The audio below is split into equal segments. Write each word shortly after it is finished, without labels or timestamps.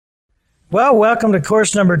Well, welcome to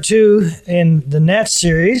course number 2 in the NET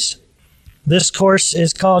series. This course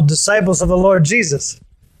is called Disciples of the Lord Jesus.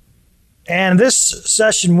 And this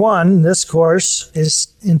session 1, this course,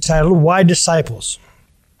 is entitled Why Disciples?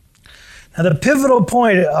 Now, the pivotal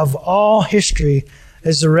point of all history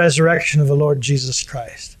is the resurrection of the Lord Jesus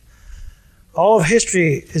Christ. All of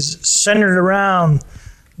history is centered around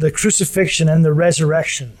the crucifixion and the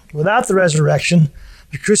resurrection. Without the resurrection,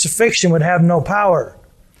 the crucifixion would have no power.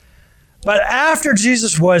 But after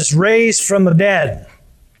Jesus was raised from the dead,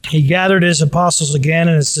 he gathered his apostles again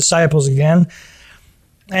and his disciples again,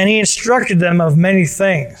 and he instructed them of many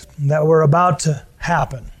things that were about to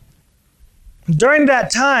happen. During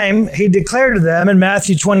that time, he declared to them in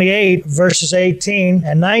Matthew 28, verses 18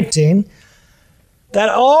 and 19, that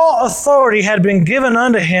all authority had been given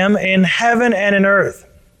unto him in heaven and in earth.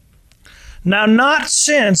 Now, not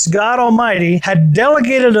since God Almighty had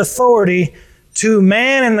delegated authority to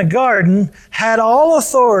man in the garden had all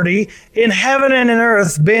authority in heaven and in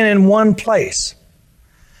earth been in one place.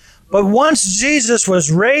 But once Jesus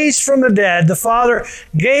was raised from the dead, the Father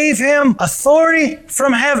gave him authority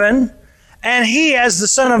from heaven, and he, as the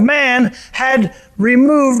Son of Man, had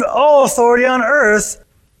removed all authority on earth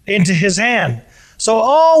into his hand. So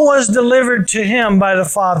all was delivered to him by the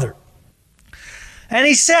Father. And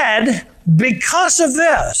he said, because of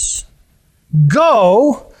this,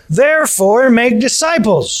 go, therefore, make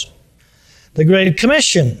disciples. The Great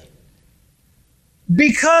Commission.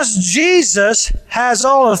 Because Jesus has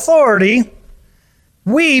all authority,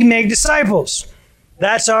 we make disciples.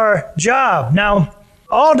 That's our job. Now,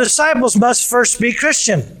 all disciples must first be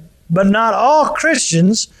Christian, but not all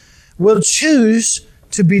Christians will choose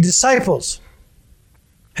to be disciples.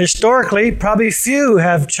 Historically, probably few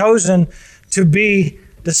have chosen to be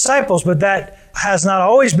disciples, but that has not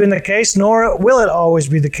always been the case, nor will it always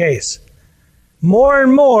be the case. More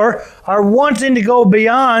and more are wanting to go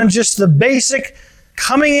beyond just the basic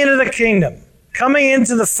coming into the kingdom, coming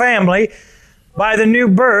into the family by the new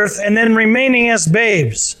birth, and then remaining as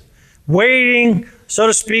babes, waiting, so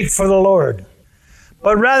to speak, for the Lord.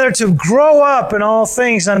 But rather to grow up in all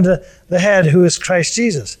things unto the head, who is Christ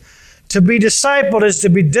Jesus. To be discipled is to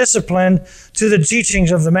be disciplined to the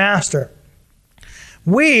teachings of the Master.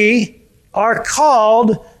 We are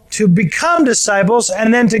called to become disciples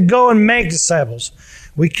and then to go and make disciples.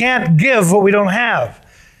 We can't give what we don't have.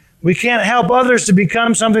 We can't help others to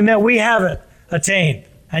become something that we haven't attained.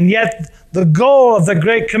 And yet the goal of the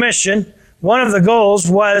Great Commission, one of the goals,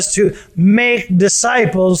 was to make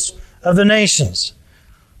disciples of the nations.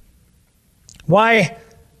 Why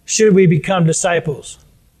should we become disciples?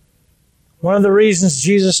 One of the reasons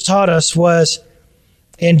Jesus taught us was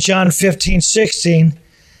in John 15:16.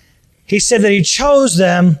 He said that he chose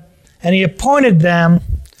them and he appointed them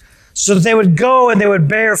so that they would go and they would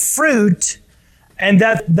bear fruit and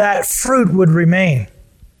that fruit would remain.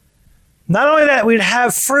 Not only that we'd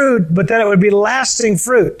have fruit, but that it would be lasting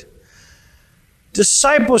fruit.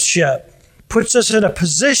 Discipleship puts us in a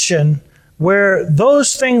position where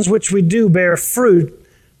those things which we do bear fruit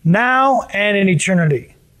now and in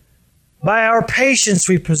eternity. By our patience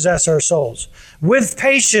we possess our souls. With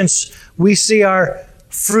patience we see our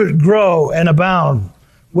fruit grow and abound.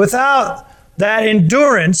 Without that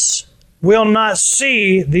endurance, we'll not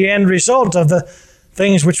see the end result of the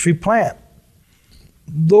things which we plant.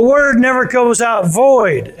 The word never goes out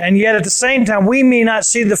void, and yet at the same time, we may not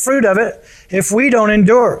see the fruit of it if we don't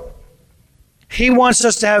endure. He wants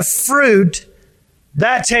us to have fruit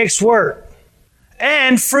that takes work,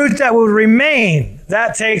 and fruit that will remain.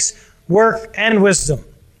 That takes work and wisdom,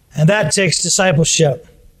 and that takes discipleship.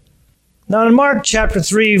 Now in Mark chapter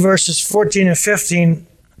 3, verses 14 and 15,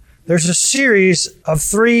 there's a series of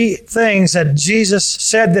 3 things that Jesus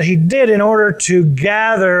said that he did in order to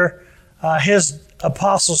gather his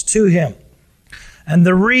apostles to him, and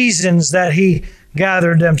the reasons that he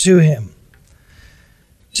gathered them to him.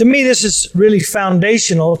 To me, this is really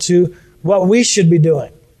foundational to what we should be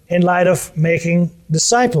doing in light of making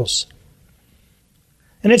disciples.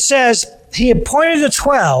 And it says, he appointed the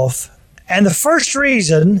 12, and the first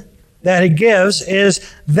reason that he gives is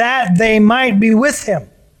that they might be with him.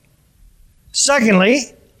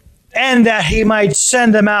 Secondly, and that he might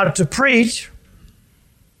send them out to preach.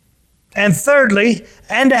 And thirdly,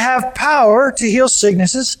 and to have power to heal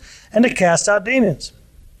sicknesses and to cast out demons.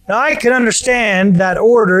 Now, I can understand that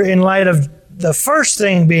order in light of the first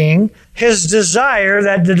thing being his desire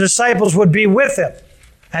that the disciples would be with him.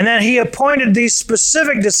 And then he appointed these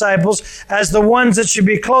specific disciples as the ones that should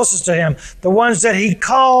be closest to him, the ones that he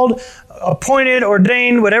called, appointed,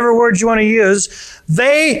 ordained, whatever word you want to use.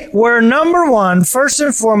 They were number one, first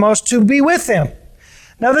and foremost, to be with him.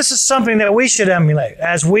 Now, this is something that we should emulate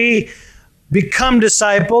as we become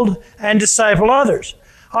discipled and disciple others.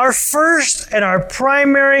 Our first and our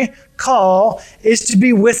primary call is to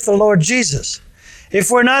be with the Lord Jesus. If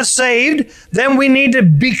we're not saved, then we need to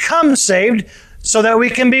become saved so that we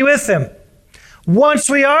can be with Him. Once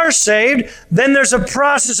we are saved, then there's a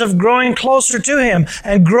process of growing closer to Him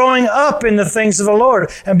and growing up in the things of the Lord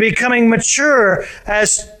and becoming mature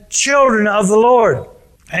as children of the Lord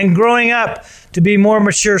and growing up to be more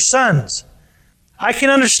mature sons. I can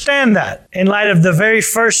understand that in light of the very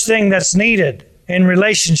first thing that's needed in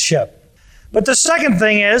relationship. But the second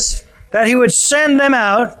thing is that He would send them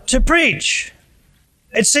out to preach.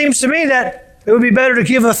 It seems to me that it would be better to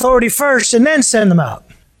give authority first and then send them out.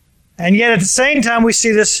 And yet at the same time, we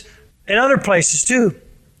see this in other places too.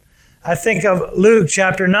 I think of Luke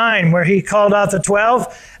chapter 9, where He called out the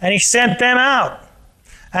 12 and He sent them out.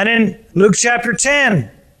 And in Luke chapter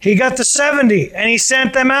 10, He got the 70 and He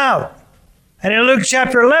sent them out. And in Luke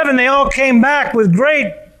chapter 11, they all came back with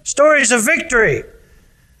great stories of victory.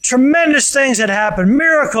 Tremendous things had happened,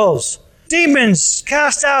 miracles, demons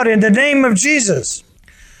cast out in the name of Jesus.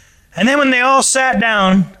 And then when they all sat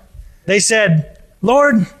down, they said,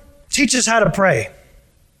 Lord, teach us how to pray.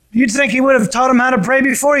 You'd think He would have taught them how to pray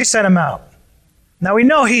before He sent them out. Now we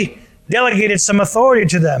know He delegated some authority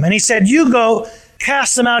to them. And He said, you go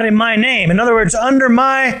cast them out in my name. In other words, under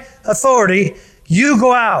my authority, you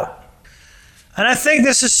go out. And I think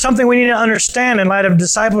this is something we need to understand in light of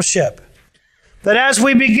discipleship. That as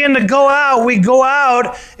we begin to go out, we go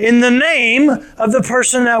out in the name of the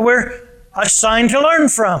person that we're assigned to learn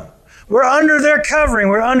from. We're under their covering.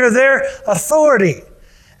 We're under their authority.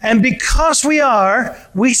 And because we are,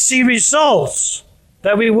 we see results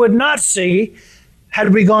that we would not see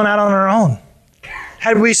had we gone out on our own,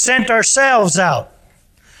 had we sent ourselves out.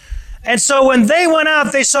 And so when they went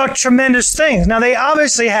out, they saw tremendous things. Now, they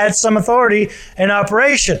obviously had some authority in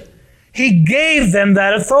operation. He gave them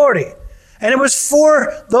that authority. And it was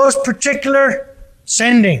for those particular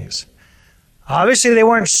sendings. Obviously, they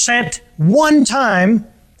weren't sent one time,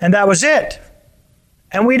 and that was it.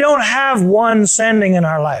 And we don't have one sending in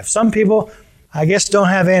our life. Some people, I guess, don't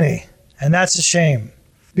have any. And that's a shame.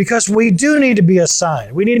 Because we do need to be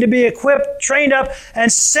assigned. We need to be equipped, trained up, and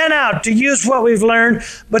sent out to use what we've learned.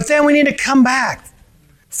 But then we need to come back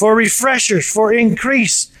for refreshers, for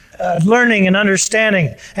increased learning and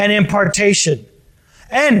understanding and impartation.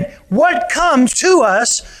 And what comes to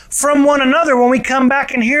us from one another when we come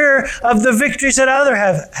back and hear of the victories that others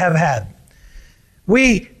have had?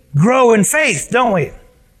 We grow in faith, don't we?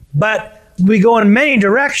 But we go in many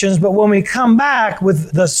directions, but when we come back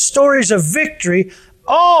with the stories of victory,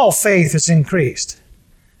 all faith is increased.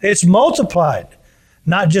 It's multiplied,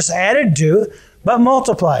 not just added to, but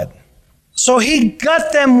multiplied. So He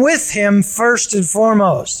got them with Him first and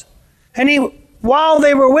foremost. And while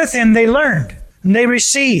they were with Him, they learned and they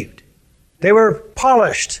received. They were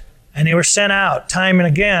polished and they were sent out time and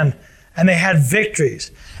again, and they had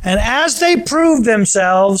victories. And as they proved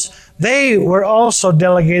themselves, they were also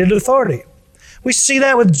delegated authority. We see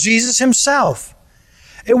that with Jesus Himself.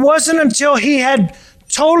 It wasn't until He had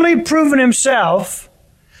totally proven Himself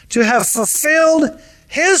to have fulfilled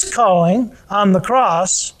His calling on the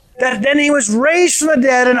cross that then He was raised from the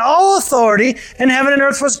dead and all authority in heaven and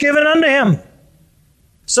earth was given unto Him.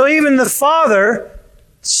 So even the Father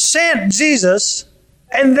sent Jesus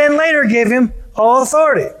and then later gave Him all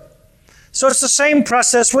authority. So it's the same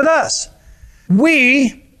process with us.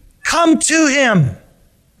 We come to Him,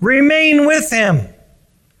 remain with Him.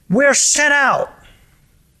 We're sent out,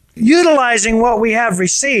 utilizing what we have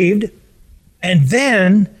received, and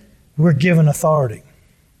then we're given authority.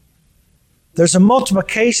 There's a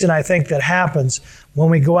multiplication, I think, that happens when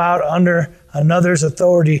we go out under another's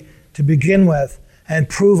authority to begin with and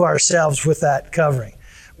prove ourselves with that covering,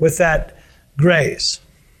 with that grace,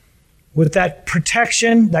 with that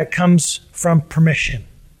protection that comes from permission.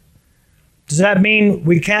 Does that mean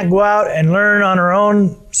we can't go out and learn on our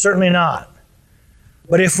own? Certainly not.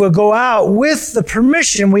 But if we'll go out with the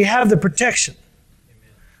permission, we have the protection.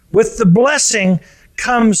 With the blessing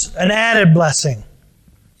comes an added blessing.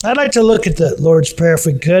 I'd like to look at the Lord's Prayer if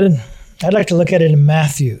we could. I'd like to look at it in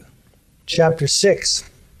Matthew chapter 6,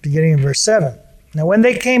 beginning in verse 7. Now, when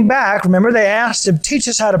they came back, remember, they asked Him, teach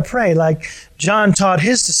us how to pray, like John taught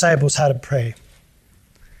his disciples how to pray.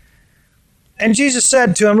 And Jesus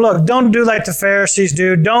said to him, look, don't do like the Pharisees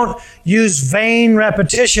do. Don't use vain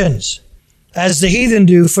repetitions as the heathen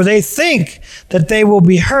do, for they think that they will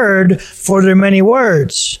be heard for their many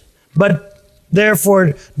words. But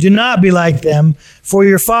therefore, do not be like them, for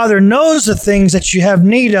your Father knows the things that you have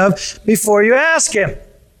need of before you ask Him.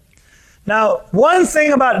 Now, one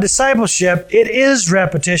thing about discipleship, it is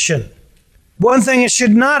repetition. One thing it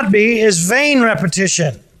should not be is vain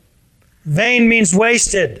repetition. Vain means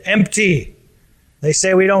wasted, empty. They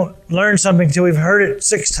say we don't learn something till we've heard it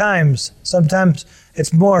 6 times. Sometimes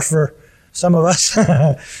it's more for some of us.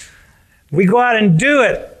 We go out and do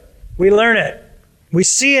it. We learn it. We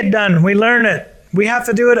see it done. We learn it. We have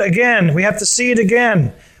to do it again. We have to see it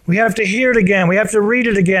again. We have to hear it again. We have to read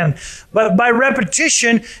it again. But by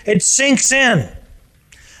repetition, it sinks in.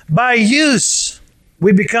 By use,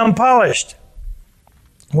 we become polished.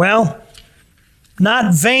 Well,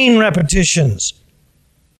 not vain repetitions.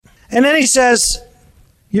 And then he says,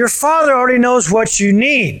 your Father already knows what you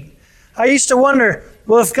need. I used to wonder,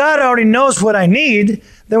 well, if God already knows what I need,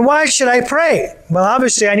 then why should I pray? Well,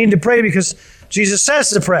 obviously I need to pray because Jesus says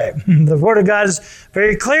to pray. The Word of God is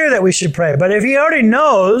very clear that we should pray. But if He already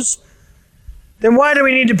knows, then why do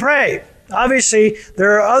we need to pray? Obviously,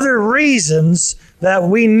 there are other reasons that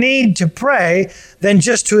we need to pray than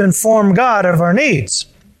just to inform God of our needs.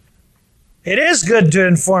 It is good to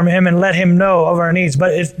inform Him and let Him know of our needs,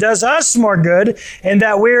 but it does us more good in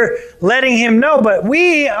that we're letting Him know, but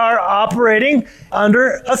we are operating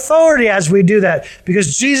under authority as we do that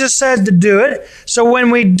because Jesus said to do it. So when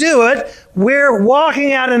we do it, we're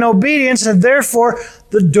walking out in obedience, and therefore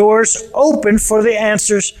the doors open for the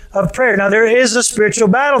answers of prayer. Now, there is a spiritual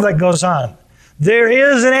battle that goes on. There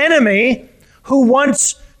is an enemy who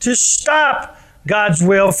wants to stop God's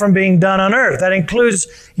will from being done on earth. That includes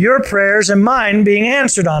your prayers and mine being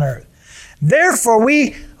answered on earth. Therefore,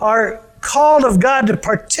 we are called of God to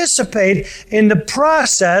participate in the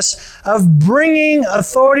process of bringing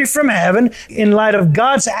authority from heaven in light of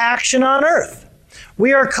God's action on earth.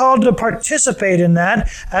 We are called to participate in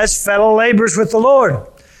that as fellow laborers with the Lord.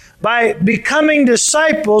 By becoming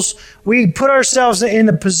disciples, we put ourselves in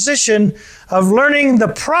the position of learning the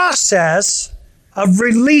process of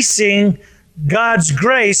releasing God's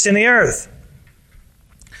grace in the earth.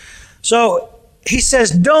 So he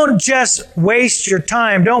says, don't just waste your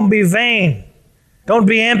time. Don't be vain. Don't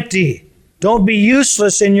be empty. Don't be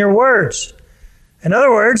useless in your words. In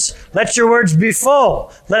other words, let your words be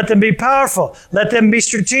full. Let them be powerful. Let them be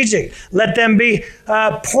strategic. Let them be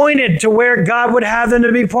pointed to where God would have them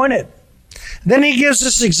to be pointed. Then he gives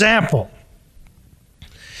this example.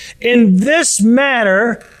 In this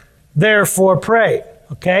manner, therefore, pray.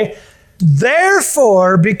 Okay?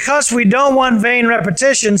 Therefore, because we don't want vain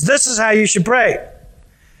repetitions, this is how you should pray.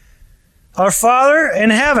 Our Father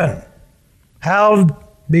in heaven, hallowed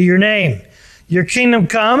be your name. Your kingdom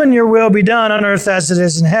come and your will be done on earth as it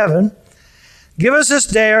is in heaven. Give us this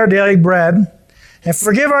day our daily bread, and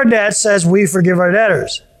forgive our debts as we forgive our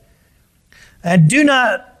debtors. And do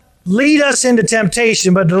not lead us into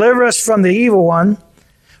temptation, but deliver us from the evil one.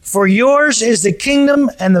 For yours is the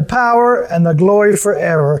kingdom and the power and the glory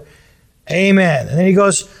forever. Amen. And then he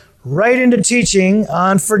goes right into teaching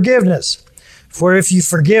on forgiveness. For if you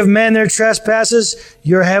forgive men their trespasses,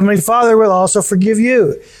 your heavenly Father will also forgive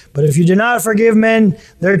you. But if you do not forgive men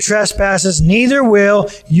their trespasses, neither will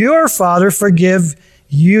your Father forgive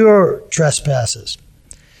your trespasses.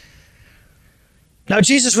 Now,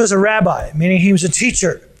 Jesus was a rabbi, meaning he was a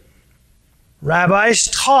teacher. Rabbis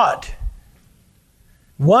taught.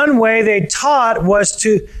 One way they taught was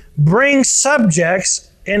to bring subjects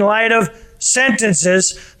in light of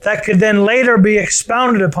sentences that could then later be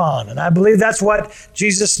expounded upon. And I believe that's what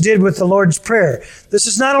Jesus did with the Lord's Prayer. This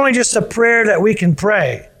is not only just a prayer that we can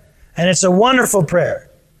pray, and it's a wonderful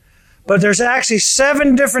prayer, but there's actually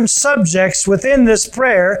 7 different subjects within this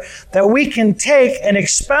prayer that we can take and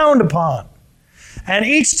expound upon. And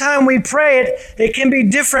each time we pray it, it can be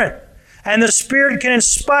different. And the Spirit can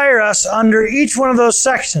inspire us under each one of those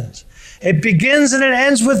sections. It begins and it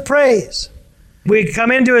ends with praise. We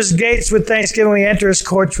come into His gates with thanksgiving. We enter His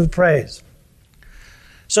courts with praise.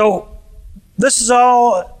 So this is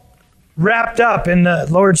all wrapped up in the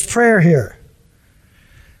Lord's Prayer here.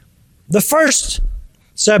 The first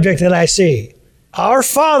subject that I see, our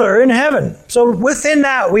Father in heaven. So within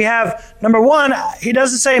that we have, number 1, He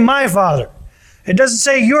doesn't say my Father. It doesn't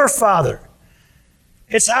say your Father.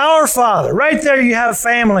 It's our Father. Right there you have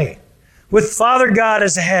family with Father God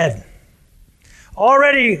as the head.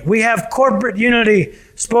 Already we have corporate unity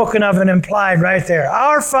spoken of and implied right there.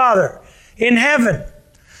 Our Father in heaven.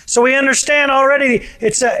 So we understand already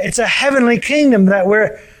it's a heavenly kingdom that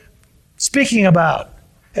we're speaking about.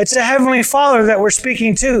 It's a heavenly Father that we're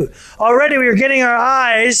speaking to. Already we are getting our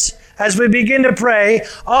eyes, as we begin to pray,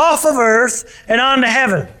 off of earth and onto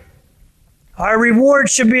heaven. Our reward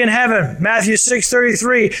should be in heaven. Matthew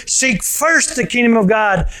 6:33, seek first the kingdom of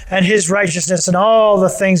God and His righteousness, and all the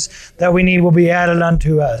things that we need will be added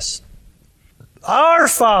unto us. Our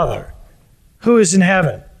Father who is in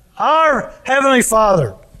heaven. Our Heavenly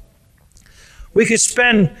Father. We could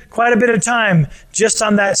spend quite a bit of time just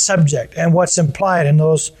on that subject and what's implied in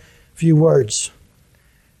those few words.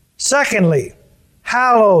 Secondly,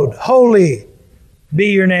 hallowed, holy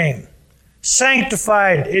be your name.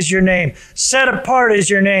 Sanctified is your name. Set apart is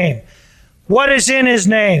your name. What is in his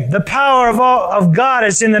name? The power of God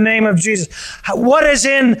is in the name of Jesus. What is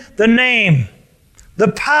in the name?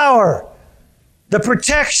 The power, the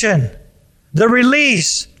protection, the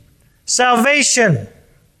release, salvation,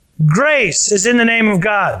 grace is in the name of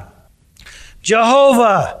God.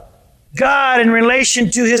 Jehovah, God in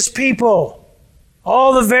relation to his people.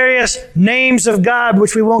 All the various names of God,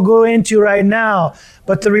 which we won't go into right now,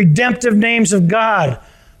 but the redemptive names of God.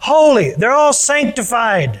 Holy, they're all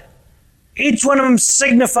sanctified. Each one of them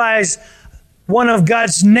signifies one of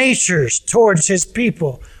God's natures towards his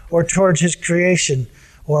people or towards his creation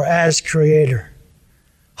or as creator.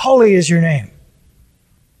 Holy is your name.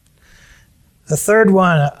 The third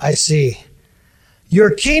one I see.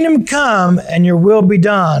 Your kingdom come and your will be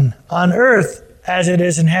done on earth as it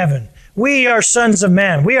is in heaven. We are sons of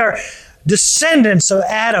man. We are descendants of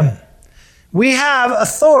Adam. We have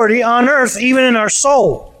authority on earth, even in our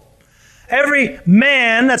soul. Every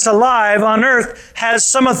man that's alive on earth has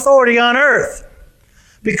some authority on earth.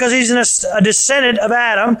 Because he's a descendant of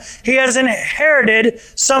Adam, he has inherited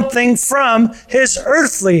something from his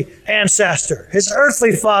earthly ancestor, his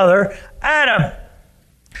earthly father, Adam.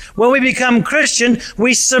 When we become Christian,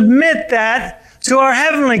 we submit that to our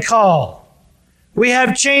heavenly call. We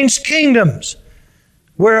have changed kingdoms.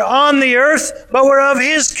 We're on the earth, but we're of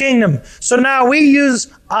his kingdom. So now we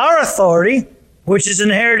use our authority, which is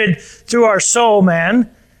inherited through our soul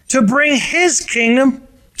man, to bring his kingdom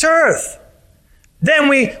to earth. Then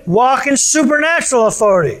we walk in supernatural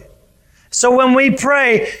authority. So when we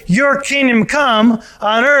pray, your kingdom come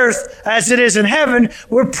on earth as it is in heaven,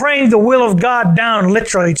 we're praying the will of God down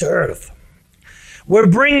literally to earth. We're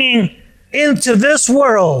bringing into this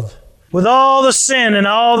world, with all the sin and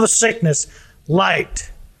all the sickness,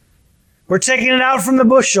 light. We're taking it out from the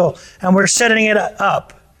bushel and we're setting it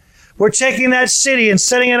up. We're taking that city and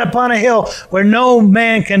setting it up on a hill where no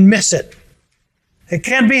man can miss it. It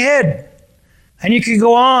can't be hid. And you can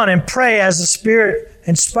go on and pray as the Spirit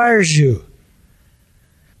inspires you.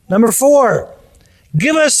 Number 4,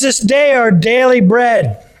 give us this day our daily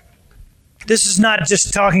bread. This is not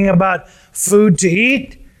just talking about food to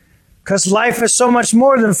eat, because life is so much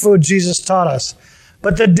more than food, Jesus taught us.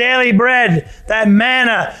 But the daily bread, that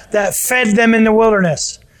manna that fed them in the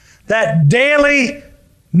wilderness, that daily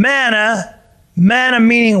manna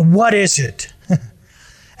meaning what is it?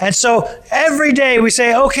 And so every day we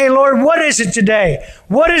say, okay, Lord, what is it today?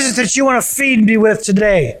 What is it that you want to feed me with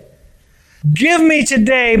today? Give me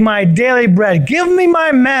today my daily bread. Give me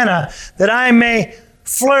my manna that I may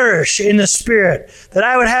flourish in the Spirit, that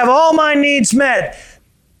I would have all my needs met,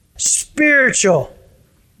 spiritual,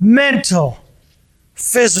 mental,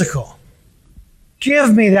 physical.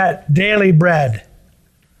 Give me that daily bread.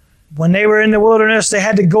 When they were in the wilderness, they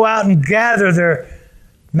had to go out and gather their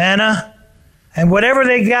manna. And whatever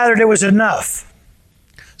they gathered, it was enough.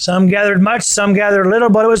 Some gathered much, some gathered little,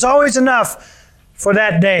 but it was always enough for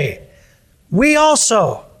that day. We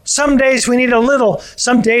also, some days we need a little,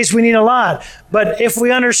 some days we need a lot. But if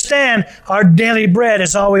we understand, our daily bread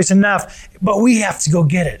is always enough, but we have to go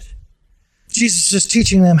get it. Jesus is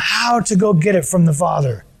teaching them how to go get it from the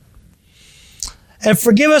Father. And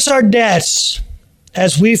forgive us our debts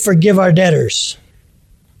as we forgive our debtors.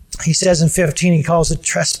 He says in 15, he calls it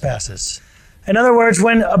trespasses. In other words,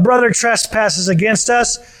 when a brother trespasses against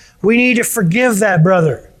us, we need to forgive that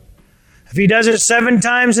brother. If he does it 7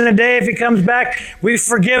 times in a day, if he comes back, we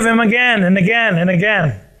forgive him again and again and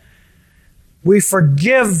again. We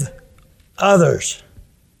forgive others,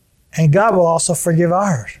 and God will also forgive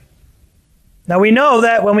ours. Now we know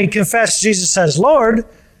that when we confess Jesus as Lord,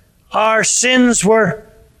 our sins were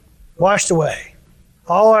washed away.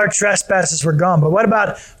 All our trespasses were gone. But what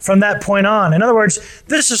about from that point on? In other words,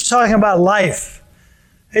 this is talking about life.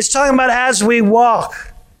 It's talking about as we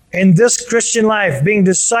walk in this Christian life, being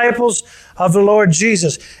disciples of the Lord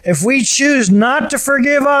Jesus. If we choose not to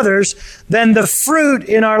forgive others, then the fruit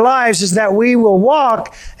in our lives is that we will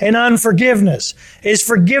walk in unforgiveness. Is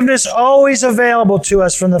forgiveness always available to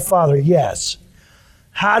us from the Father? Yes.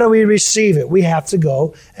 How do we receive it? We have to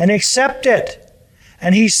go and accept it.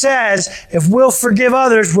 And he says, if we'll forgive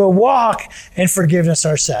others, we'll walk in forgiveness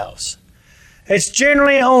ourselves. It's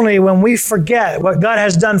generally only when we forget what God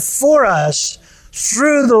has done for us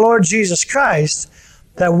through the Lord Jesus Christ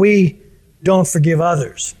that we don't forgive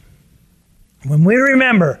others. When we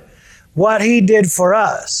remember what he did for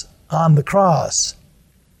us on the cross,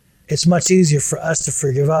 it's much easier for us to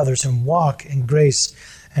forgive others and walk in grace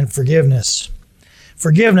and forgiveness.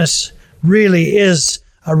 Forgiveness really is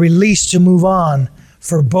a release to move on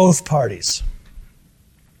for both parties.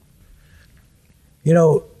 You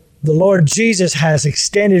know, the Lord Jesus has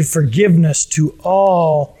extended forgiveness to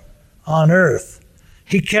all on earth.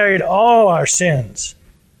 He carried all our sins,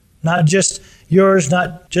 not just yours,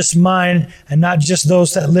 not just mine, and not just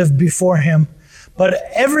those that lived before him, but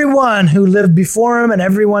everyone who lived before him and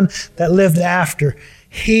everyone that lived after.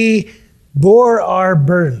 He bore our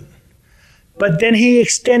burden. But then he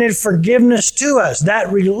extended forgiveness to us.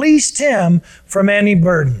 That released him from any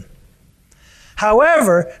burden.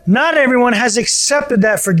 However, not everyone has accepted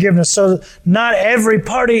that forgiveness, so not every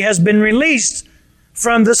party has been released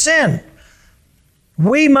from the sin.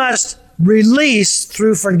 We must release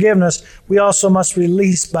through forgiveness. We also must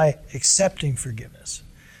release by accepting forgiveness.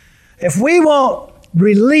 If we won't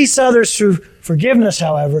release others through forgiveness,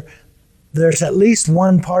 however, there's at least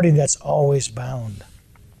one party that's always bound.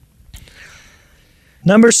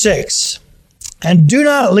 Number 6, and do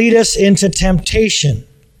not lead us into temptation,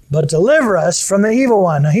 but deliver us from the evil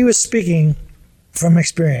one. Now, he was speaking from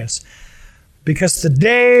experience, because the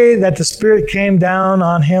day that the Spirit came down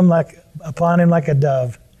on him upon him like a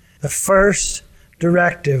dove, the first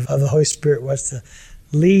directive of the Holy Spirit was to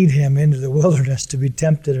lead him into the wilderness to be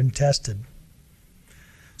tempted and tested.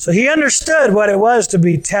 So he understood what it was to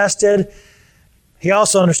be tested. He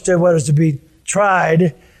also understood what it was to be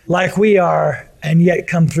tried like we are and yet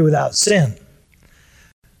come through without sin.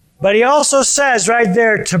 But he also says right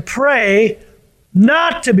there to pray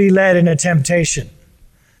not to be led into temptation.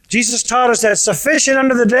 Jesus taught us that sufficient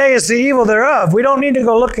unto the day is the evil thereof. We don't need to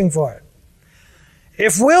go looking for it.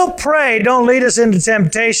 If we'll pray, don't lead us into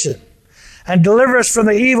temptation and deliver us from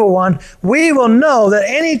the evil one, we will know that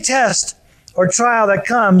any test or trial that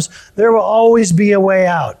comes, there will always be a way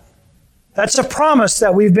out. That's a promise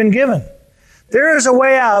that we've been given. There is a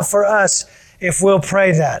way out for us if we'll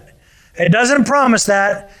pray that. It doesn't promise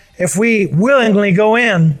that if we willingly go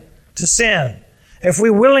in to sin, if we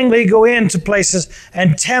willingly go into places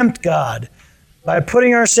and tempt God by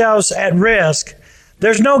putting ourselves at risk.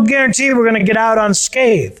 There's no guarantee we're going to get out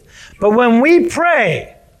unscathed. But when we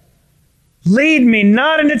pray, lead me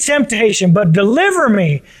not into temptation, but deliver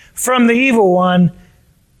me from the evil one,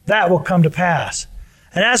 that will come to pass.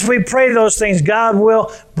 And as we pray those things, God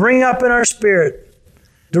will bring up in our spirit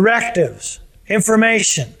directives,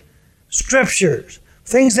 information, scriptures,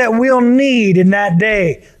 things that we'll need in that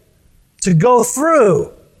day to go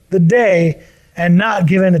through the day and not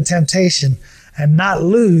give in to temptation and not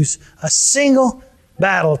lose a single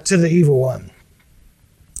battle to the evil one.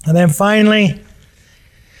 And then finally,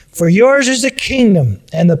 for yours is the kingdom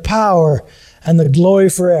and the power and the glory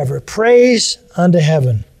forever. Praise unto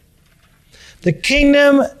heaven. The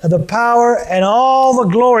kingdom, the power, and all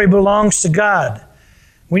the glory belongs to God.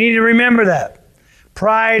 We need to remember that.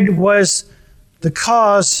 Pride was the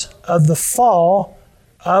cause of the fall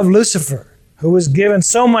of Lucifer, who was given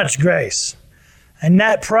so much grace. And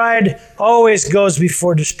that pride always goes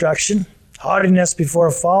before destruction, haughtiness before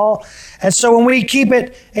a fall. And so when we keep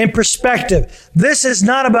it in perspective, this is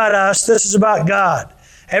not about us, this is about God.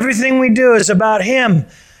 Everything we do is about Him.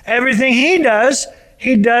 Everything He does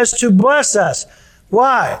to bless us.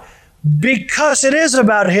 Why? Because it is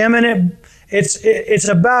about Him, and it's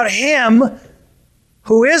about Him,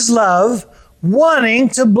 who is love, wanting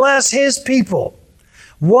to bless His people,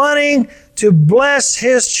 wanting to bless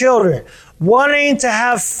His children, wanting to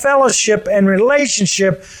have fellowship and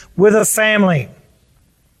relationship with a family.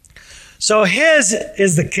 So His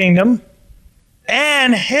is the kingdom,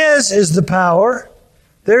 and His is the power.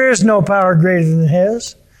 There is no power greater than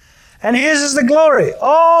His. And His is the glory.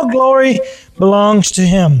 All glory belongs to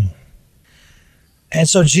Him. And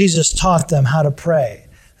so Jesus taught them how to pray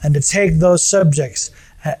and to take those subjects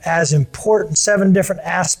as important, 7 different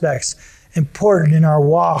aspects important in our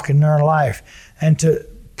walk, in our life, and to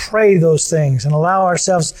pray those things and allow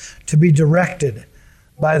ourselves to be directed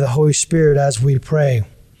by the Holy Spirit as we pray.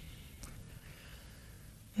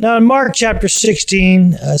 Now in Mark chapter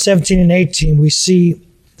 16, 17 and 18, we see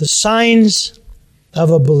the signs of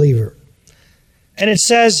a believer. And it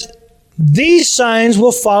says, these signs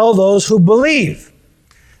will follow those who believe.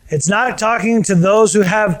 It's not talking to those who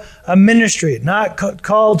have a ministry, not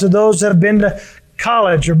called to those that have been to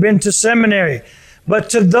college or been to seminary, but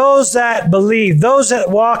to those that believe, those that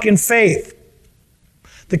walk in faith.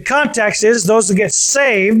 The context is those that get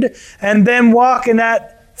saved and then walk in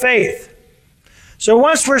that faith. So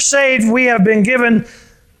once we're saved, we have been given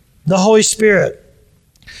the Holy Spirit.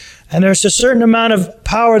 And there's a certain amount of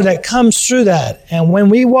power that comes through that. And when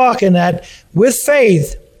we walk in that with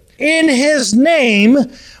faith, in His name,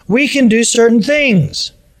 we can do certain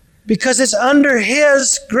things. Because it's under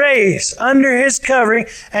His grace, under His covering,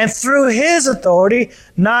 and through His authority,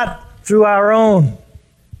 not through our own.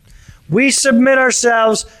 We submit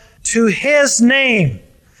ourselves to His name.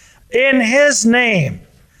 In His name,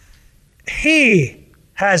 He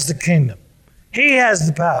has the kingdom. He has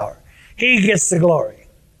the power. He gets the glory.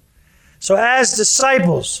 So as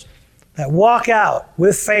disciples that walk out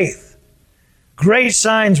with faith, great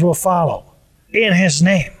signs will follow in His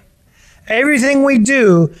name. Everything we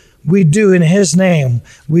do in His name.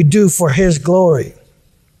 We do for His glory.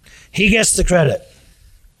 He gets the credit.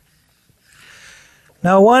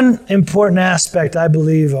 Now, one important aspect, I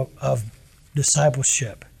believe, of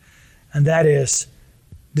discipleship, and that is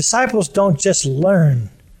disciples don't just learn,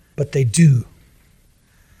 but they do.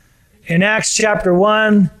 In Acts chapter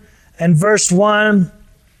 1 and verse 1,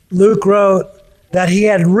 Luke wrote that he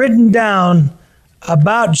had written down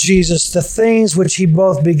about Jesus the things which he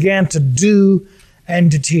both began to do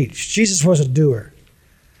and to teach. Jesus was a doer.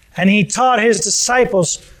 And he taught his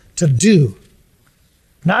disciples to do.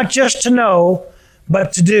 Not just to know,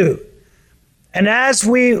 but to do. And as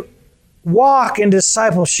we walk in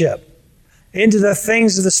discipleship into the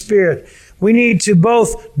things of the Spirit, we need to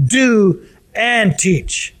both do and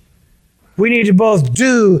teach. We need to both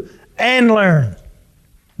do and learn.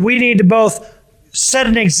 We need to both set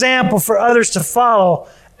an example for others to follow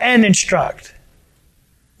and instruct.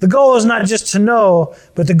 The goal is not just to know,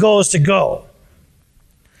 but the goal is to go.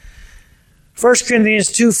 1 Corinthians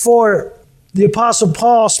 2:4, the Apostle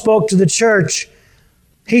Paul spoke to the church.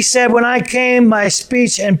 He said, "When I came, my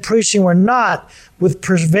speech and preaching were not with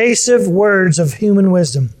persuasive words of human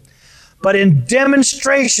wisdom, but in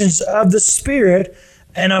demonstrations of the Spirit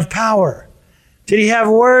and of power." Did he have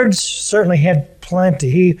words? Certainly he had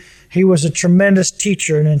plenty. He was a tremendous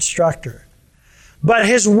teacher and instructor. But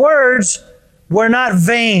his words were not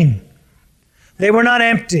vain. They were not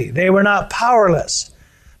empty. They were not powerless.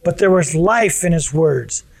 But there was life in his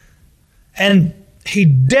words. And he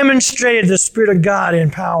demonstrated the Spirit of God in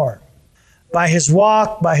power by his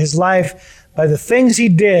walk, by his life, by the things he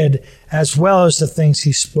did, as well as the things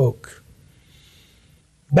he spoke.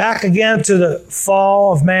 Back again to the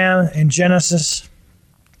fall of man in Genesis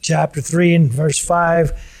chapter 3 and verse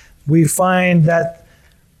 5, we find that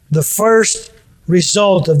the first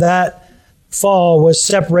result of that fall was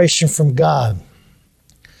separation from God.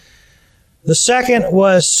 The second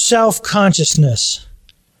was self-consciousness.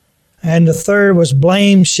 And the third was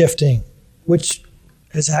blame shifting, which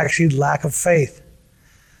is actually lack of faith.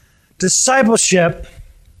 Discipleship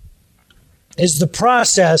is the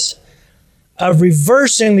process of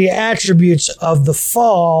reversing the attributes of the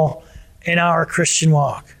fall in our Christian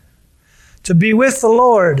walk. To be with the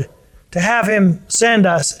Lord, to have Him send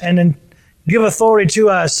us and then give authority to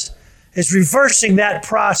us, is reversing that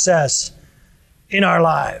process in our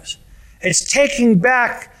lives. It's taking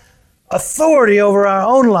back authority over our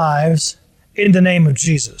own lives in the name of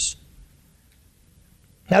Jesus.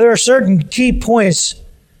 Now, there are certain key points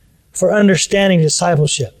for understanding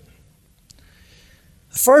discipleship.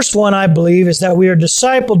 The first one, I believe, is that we are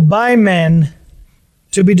discipled by men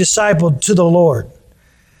to be discipled to the Lord.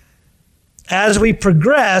 As we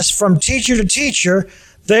progress from teacher to teacher,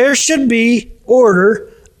 there should be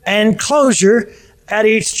order and closure at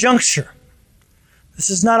each juncture. This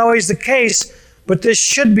is not always the case, but this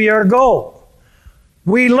should be our goal.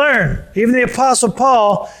 We learn. Even the Apostle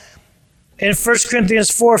Paul in 1 Corinthians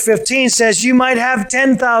 4:15 says, "You might have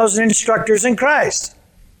 10,000 instructors in Christ."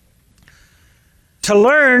 To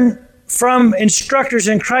learn from instructors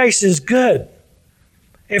in Christ is good.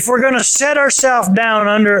 If we're going to set ourselves down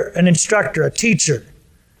under an instructor, a teacher,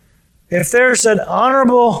 if there's an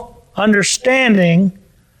honorable understanding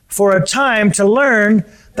for a time to learn,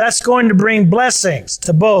 that's going to bring blessings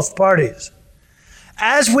to both parties.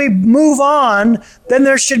 As we move on, then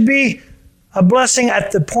there should be a blessing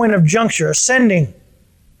at the point of juncture, ascending.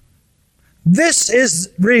 This is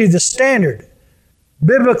really the standard,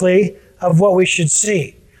 biblically, of what we should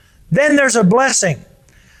see. Then there's a blessing.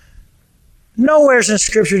 Nowhere in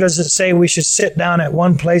Scripture does it say we should sit down at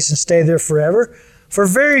one place and stay there forever. For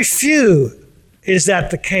very few is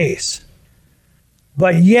that the case.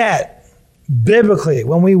 But yet, biblically,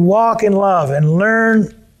 when we walk in love and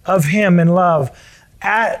learn of Him in love,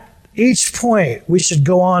 at each point, we should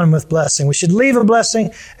go on with blessing. We should leave a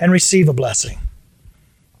blessing and receive a blessing.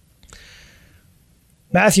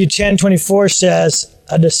 Matthew 10:24 says,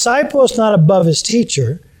 "A disciple is not above his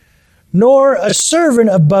teacher, nor a servant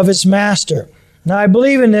above his master." Now, I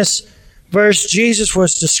believe in this verse, Jesus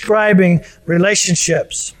was describing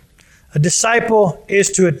relationships. A disciple is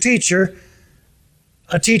to a teacher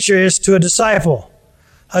is to a disciple.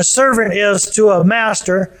 A servant is to a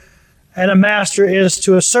master, and a master is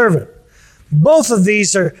to a servant. Both of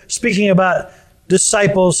these are speaking about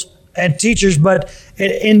disciples and teachers, but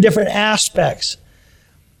in different aspects.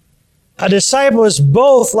 A disciple is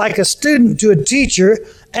both like a student to a teacher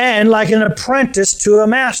and like an apprentice to a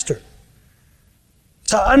master.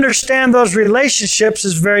 To understand those relationships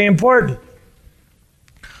is very important.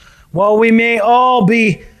 While we may all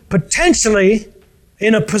be potentially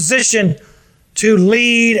in a position to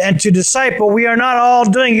lead and to disciple, we are not all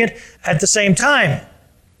doing it at the same time.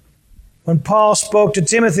 When Paul spoke to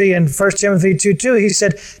Timothy in 1 Timothy 2:2, he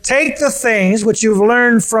said, "Take the things which you've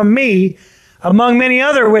learned from me among many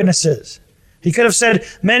other witnesses." He could have said,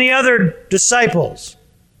 many other disciples.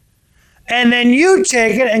 "And then you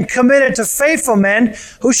take it and commit it to faithful men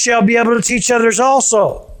who shall be able to teach others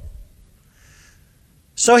also."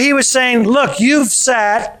 So he was saying, look, you've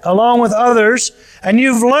sat along with others and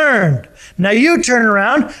you've learned. Now you turn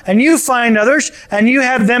around and you find others and you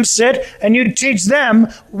have them sit and you teach them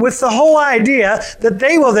with the whole idea that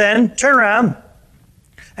they will then turn around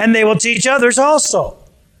and they will teach others also.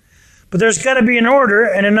 But there's got to be an order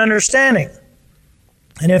and an understanding.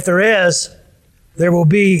 And if there is, there will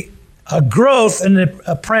be a growth in the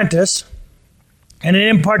apprentice and an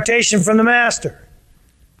impartation from the master.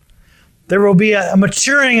 There will be a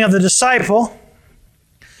maturing of the disciple,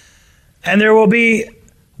 and there will be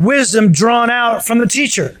wisdom drawn out from the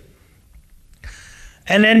teacher.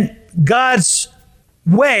 And then God's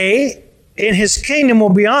way in his kingdom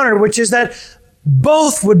will be honored, which is that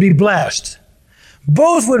both would be blessed.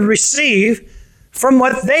 Both would receive from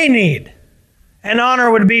what they need. And honor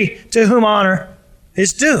would be to whom honor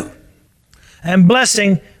is due. And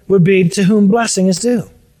blessing would be to whom blessing is due.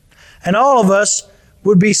 And all of us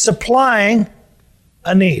would be supplying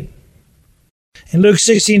a need. In Luke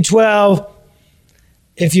 16:12,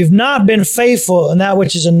 if you've not been faithful in that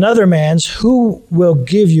which is another man's, who will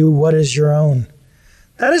give you what is your own?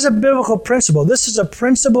 That is a biblical principle. This is a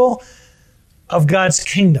principle of God's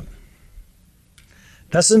kingdom.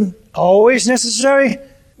 Doesn't always necessarily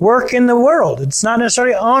work in the world. It's not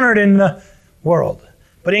necessarily honored in the world.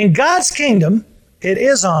 But in God's kingdom, it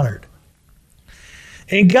is honored.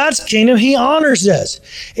 In God's kingdom, he honors us.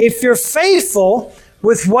 If you're faithful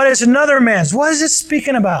with what is another man's, what is it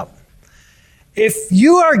speaking about? If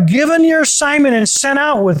you are given your assignment and sent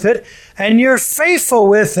out with it, and you're faithful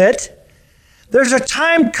with it, there's a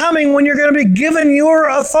time coming when you're going to be given your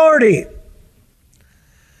authority.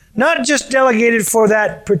 Not just delegated for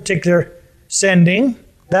that particular sending,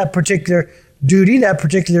 that particular duty, that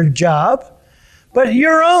particular job, but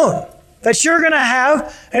your own, that you're going to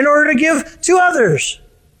have in order to give to others,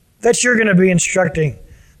 that you're going to be instructing,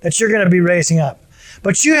 that you're going to be raising up.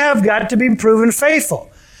 But you have got to be proven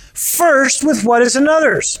faithful. First with what is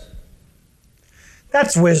another's.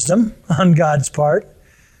 That's wisdom on God's part.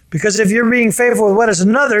 Because if you're being faithful with what is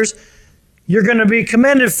another's, you're going to be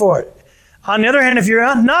commended for it. On the other hand, if you're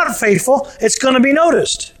not faithful, it's going to be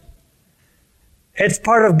noticed. It's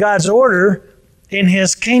part of God's order in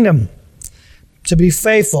his kingdom to be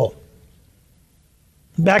faithful.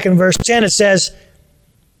 Back in verse 10 it says,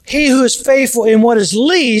 he who is faithful in what is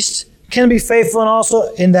least can be faithful and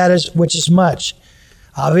also in that is which is much.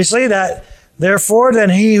 Obviously, that therefore, then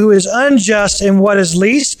he who is unjust in what is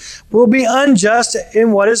least will be unjust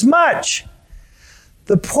in what is much.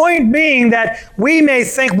 The point being that we may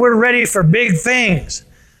think we're ready for big things.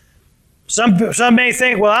 Some may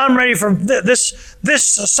think, well, I'm ready for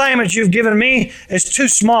this assignment you've given me is too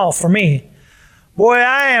small for me. Boy,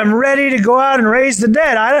 I am ready to go out and raise the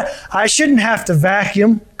dead. I shouldn't have to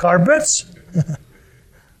vacuum carpets.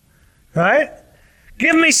 Right?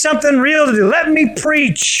 Give me something real to do. Let me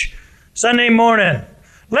preach Sunday morning.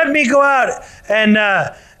 Let me go out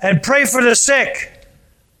and pray for the sick.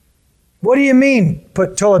 What do you mean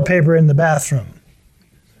put toilet paper in the bathroom?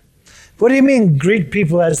 What do you mean greet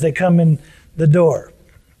people as they come in the door?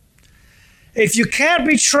 If you can't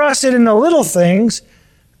be trusted in the little things,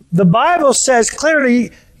 the Bible says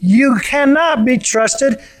clearly you cannot be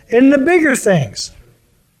trusted in the bigger things.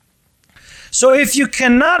 So if you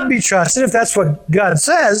cannot be trusted, if that's what God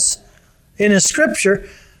says in his scripture,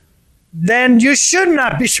 then you should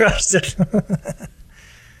not be trusted.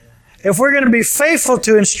 If we're going to be faithful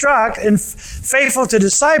to instruct and faithful to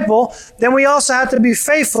disciple, then we also have to be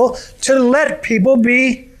faithful to let people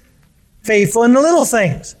be faithful in the little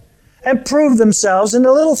things and prove themselves in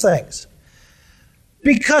the little things.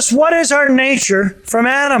 Because what is our nature from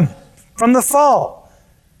Adam, from the fall?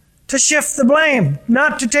 to shift the blame,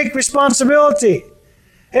 not to take responsibility.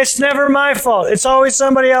 It's never my fault. It's always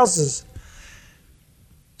somebody else's.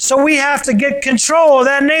 So we have to get control of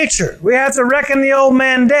that nature. We have to reckon the old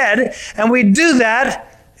man dead, and we do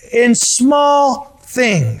that in small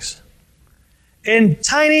things, in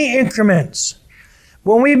tiny increments.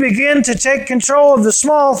 When we begin to take control of the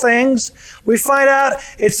small things, we find out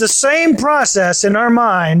it's the same process in our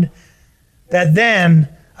mind that then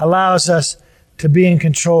allows us to be in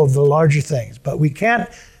control of the larger things. But we can't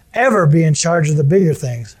ever be in charge of the bigger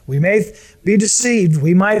things. We may be deceived,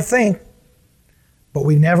 we might think, but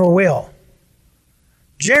we never will.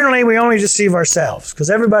 Generally, we only deceive ourselves because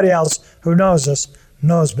everybody else who knows us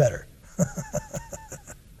knows better.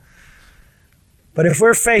 But if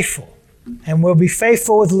we're faithful, and we'll be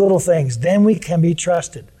faithful with little things, then we can be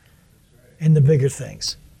trusted in the bigger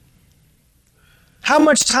things. How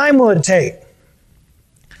much time will it take?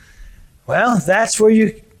 Well, that's where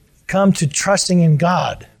you come to trusting in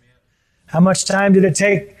God. How much time did it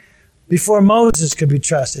take before Moses could be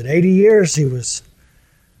trusted? 80 years he was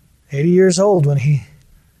 80 years old when he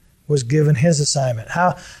was given his assignment.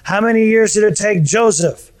 How many years did it take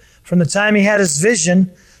Joseph from the time he had his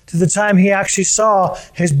vision to the time he actually saw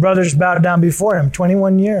his brothers bow down before him?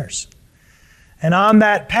 21 years. And on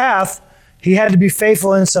that path, he had to be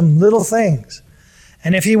faithful in some little things.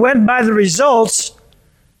 And if he went by the results,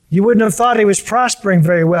 you wouldn't have thought he was prospering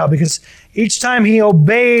very well, because each time he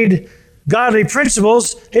obeyed godly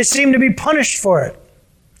principles, it seemed to be punished for it.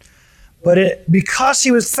 But because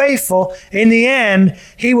he was faithful, in the end,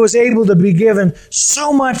 he was able to be given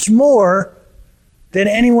so much more than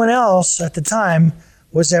anyone else at the time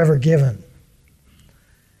was ever given.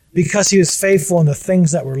 Because he was faithful in the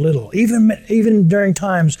things that were little, even during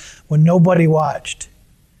times when nobody watched.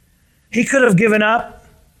 He could have given up.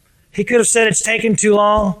 He could have said, it's taken too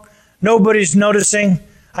long. Nobody's noticing.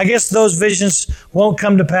 I guess those visions won't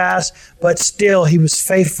come to pass. But still, he was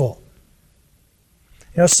faithful.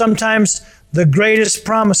 You know, sometimes the greatest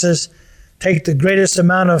promises take the greatest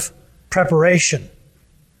amount of preparation.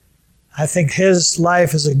 I think his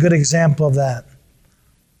life is a good example of that.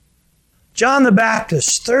 John the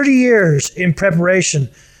Baptist, 30 years in preparation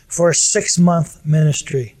for a 6-month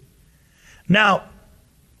ministry. Now,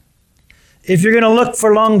 if you're going to look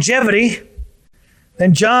for longevity,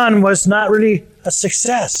 then John was not really a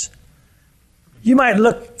success. You might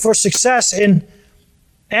look for success in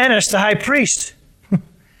Annas, the high priest.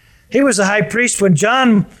 He was the high priest when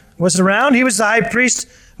John was around. He was the high priest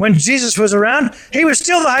when Jesus was around. He was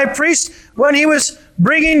still the high priest when he was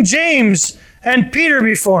bringing James and Peter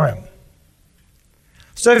before him.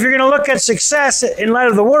 So if you're going to look at success in light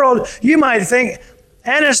of the world, you might think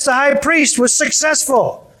Annas the high priest was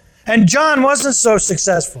successful and John wasn't so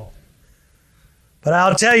successful. But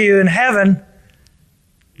I'll tell you, in heaven,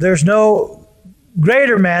 there's no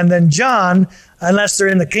greater man than John unless they're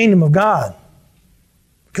in the kingdom of God,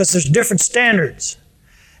 because there's different standards.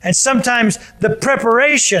 And sometimes the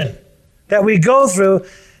preparation that we go through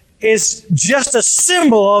is just a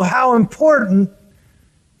symbol of how important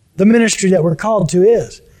the ministry that we're called to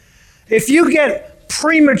is. If you get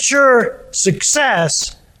premature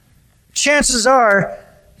success, chances are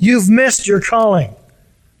you've missed your calling.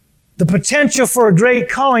 The potential for a great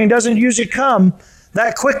calling doesn't usually come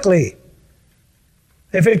that quickly.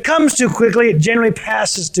 If it comes too quickly, it generally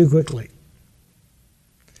passes too quickly.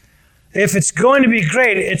 If it's going to be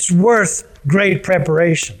great, it's worth great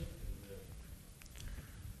preparation.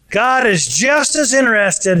 God is just as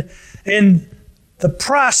interested in the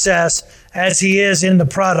process as he is in the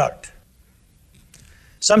product.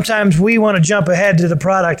 Sometimes we want to jump ahead to the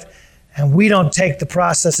product and we don't take the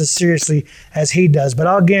process as seriously as he does. But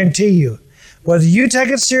I'll guarantee you, whether you take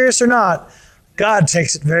it serious or not, God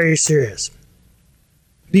takes it very serious.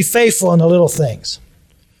 Be faithful in the little things.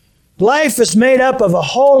 Life is made up of a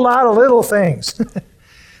whole lot of little things.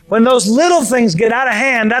 When those little things get out of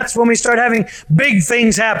hand, that's when we start having big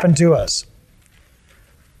things happen to us.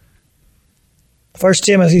 1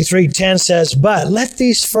 Timothy 3:10 says, "But let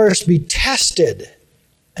these first be tested,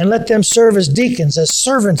 and let them serve as deacons, as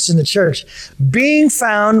servants in the church, being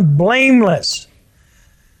found blameless."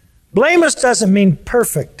 Blameless doesn't mean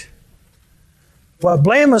perfect. What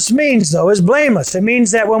blameless means, though, is blameless. It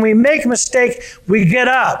means that when we make a mistake, we get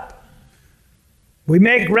up. We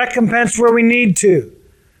make recompense where we need to.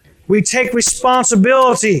 We take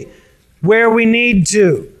responsibility where we need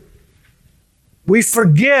to. We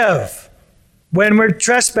forgive when we're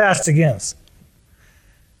trespassed against.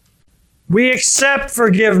 We accept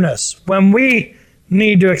forgiveness when we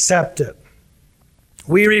need to accept it.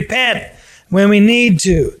 We repent when we need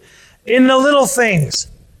to. In the little things,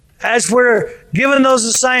 As we're given those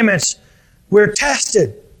assignments, we're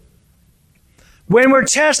tested. When we're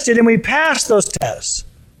tested and we pass those tests,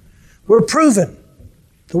 we're proven.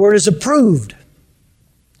 The word is approved.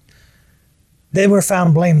 Then we're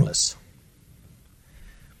found blameless.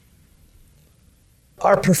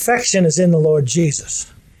 Our perfection is in the Lord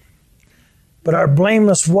Jesus. But our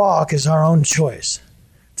blameless walk is our own choice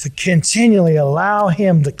to continually allow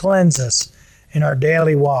Him to cleanse us in our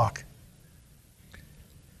daily walk.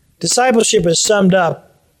 Discipleship is summed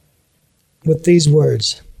up with these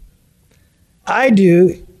words. I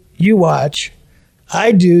do, you watch.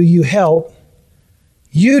 I do, you help.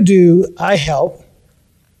 You do, I help.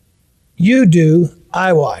 You do,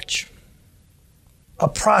 I watch. A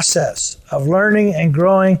process of learning and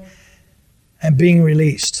growing and being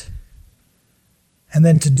released. And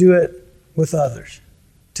then to do it with others,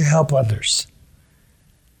 to help others.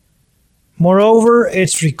 Moreover,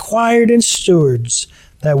 it's required in stewards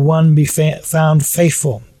that one be found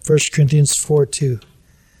faithful. 1 Corinthians 4:2.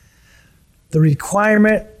 The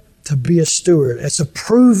requirement to be a steward. It's a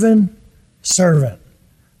proven servant.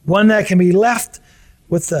 One that can be left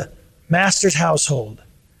with the master's household.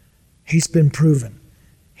 He's been proven.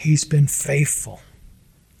 He's been faithful.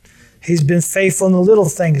 He's been faithful in the little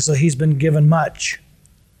things, so he's been given much.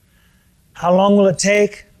 How long will it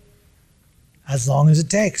take? As long as it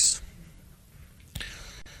takes.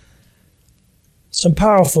 Some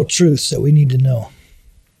powerful truths that we need to know.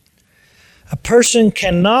 A person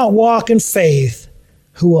cannot walk in faith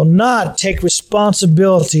who will not take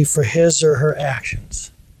responsibility for his or her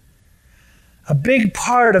actions. A big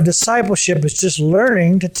part of discipleship is just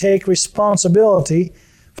learning to take responsibility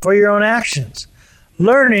for your own actions.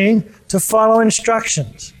 Learning to follow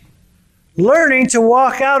instructions. Learning to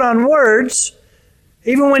walk out on words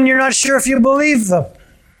even when you're not sure if you believe them.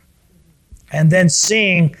 And then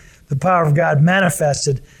seeing the power of God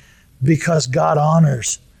manifested because God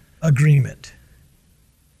honors agreement.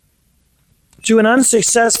 To an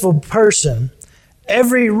unsuccessful person,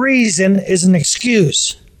 every reason is an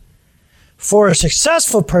excuse. For a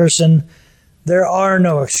successful person, there are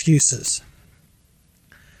no excuses.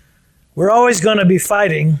 We're always going to be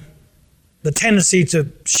fighting the tendency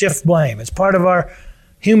to shift blame. It's part of our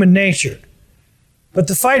human nature. But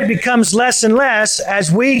the fight becomes less and less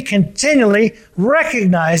as we continually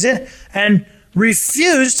recognize it and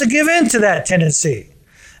refuse to give in to that tendency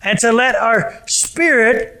and to let our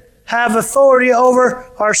spirit have authority over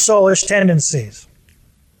our soulish tendencies.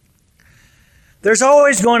 There's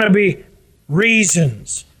always going to be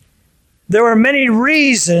reasons. There were many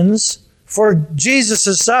reasons for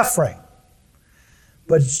Jesus' suffering,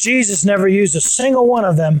 but Jesus never used a single one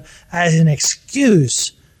of them as an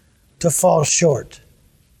excuse to fall short.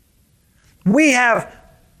 We have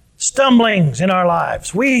stumblings in our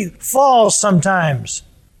lives. We fall sometimes.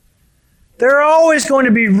 There are always going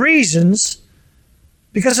to be reasons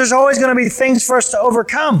because there's always going to be things for us to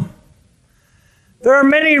overcome. There are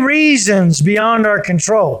many reasons beyond our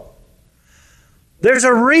control. There's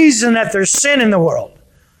a reason that there's sin in the world.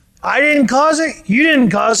 I didn't cause it. You didn't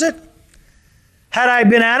cause it. Had I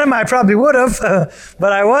been Adam, I probably would have,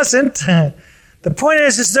 but I wasn't. The point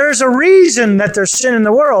is there's a reason that there's sin in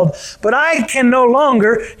the world, but I can no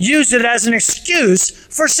longer use it as an excuse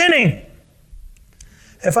for sinning.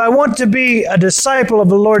 If I want to be a disciple of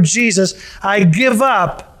the Lord Jesus, I give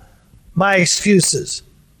up my excuses.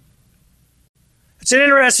 It's an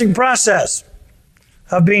interesting process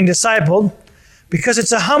of being discipled because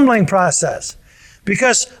it's a humbling process.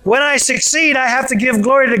 Because when I succeed, I have to give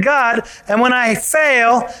glory to God, and when I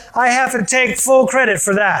fail, I have to take full credit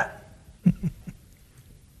for that.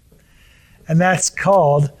 And that's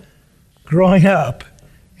called growing up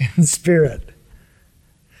in the Spirit.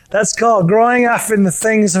 That's called growing up in the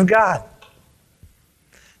things of God.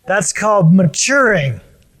 That's called maturing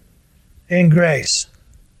in grace.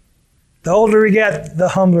 The older we get, the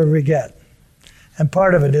humbler we get. And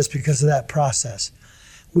part of it is because of that process.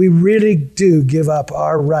 We really do give up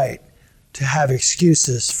our right to have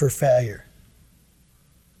excuses for failure.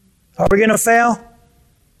 Are we going to fail?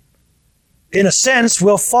 In a sense,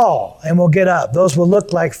 we'll fall and we'll get up. Those will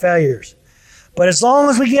look like failures. But as long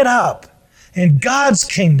as we get up, in God's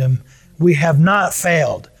kingdom, we have not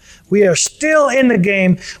failed. We are still in the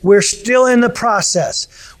game. We're still in the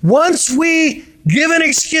process. Once we give an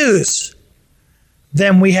excuse,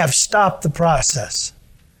 then we have stopped the process.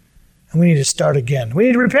 And we need to start again. We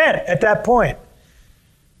need to repent at that point.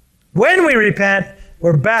 When we repent,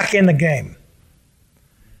 we're back in the game.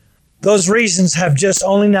 Those reasons have just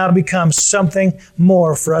only now become something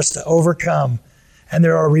more for us to overcome. And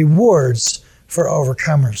there are rewards for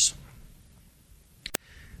overcomers.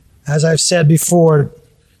 As I've said before,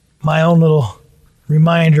 My own little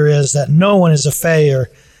reminder is that no one is a failure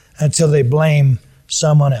until they blame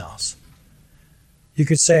someone else. You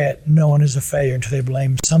could say it, no one is a failure until they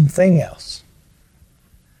blame something else.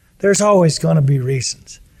 There's always going to be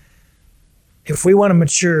reasons. If we want to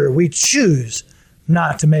mature, we choose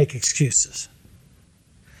not to make excuses.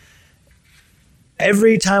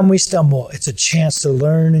 Every time we stumble, it's a chance to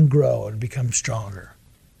learn and grow and become stronger.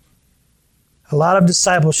 A lot of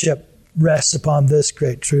discipleship rests upon this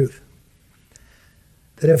great truth,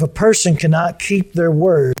 that if a person cannot keep their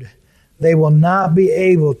word, they will not be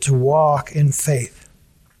able to walk in faith.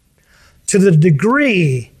 To the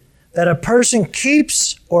degree that a person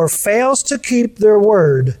keeps or fails to keep their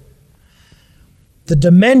word, the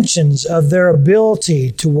dimensions of their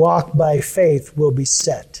ability to walk by faith will be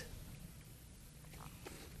set.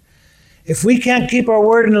 If we can't keep our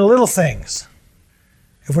word in the little things,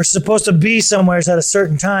 if we're supposed to be somewhere at a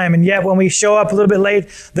certain time, and yet when we show up a little bit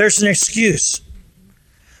late, there's an excuse.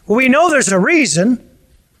 Well, we know there's a reason,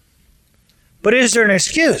 but is there an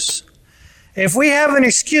excuse? If we have an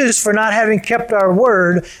excuse for not having kept our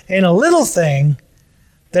word in a little thing,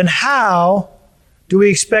 then how do we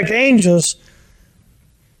expect angels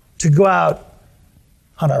to go out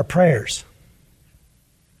on our prayers?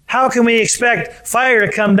 How can we expect fire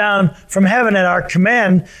to come down from heaven at our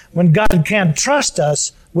command when God can't trust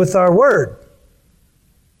us with our word?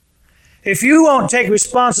 If you won't take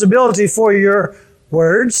responsibility for your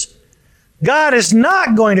words, God is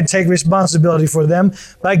not going to take responsibility for them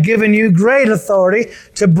by giving you great authority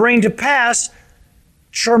to bring to pass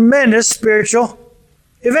tremendous spiritual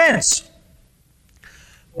events.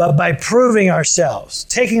 But by proving ourselves,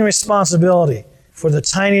 taking responsibility for the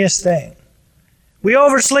tiniest thing. We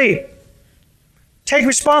oversleep. Take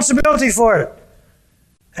responsibility for it.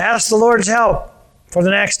 Ask the Lord's help for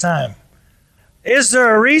the next time. Is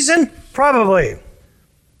there a reason? Probably.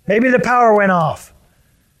 Maybe the power went off.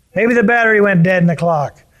 Maybe the battery went dead in the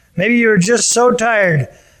clock. Maybe you were just so tired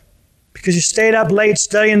because you stayed up late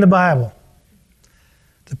studying the Bible.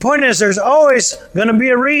 The point is, there's always going to be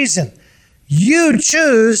a reason. You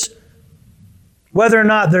choose whether or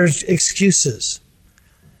not there's excuses.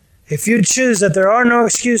 If you choose that there are no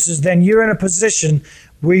excuses, then you're in a position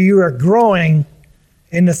where you are growing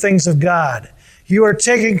in the things of God. You are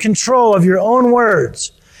taking control of your own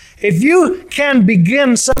words. If you can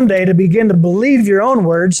begin someday to begin to believe your own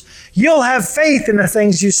words, you'll have faith in the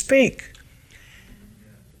things you speak.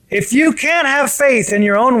 If you can't have faith in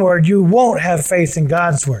your own word, you won't have faith in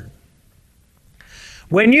God's word.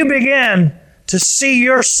 When you begin to see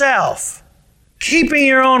yourself keeping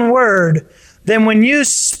your own word, then when you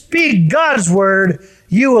speak God's word,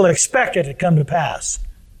 you will expect it to come to pass.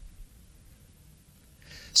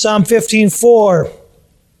 Psalm 15:4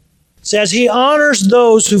 says, He honors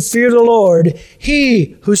those who fear the Lord,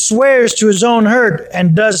 he who swears to his own hurt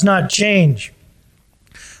and does not change.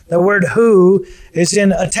 The word who is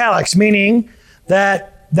in italics, meaning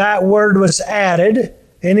that that word was added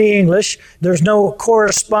in the English. There's no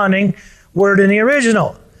corresponding word in the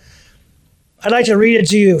original. I'd like to read it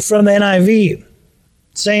to you from the NIV.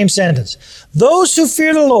 Same sentence. Those who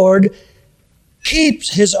fear the Lord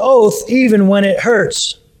keeps his oath even when it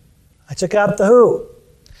hurts. I took out the who.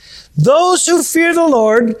 Those who fear the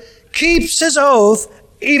Lord keeps his oath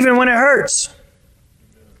even when it hurts.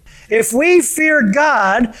 If we fear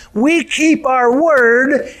God, we keep our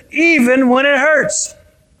word even when it hurts.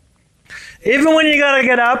 Even when you got to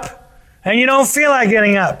get up and you don't feel like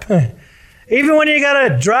getting up. Even when you got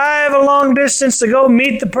to drive a long distance to go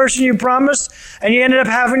meet the person you promised and you ended up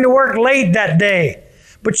having to work late that day.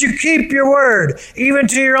 But you keep your word, even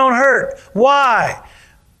to your own hurt. Why?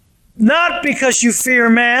 Not because you fear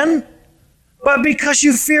man, but because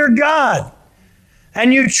you fear God.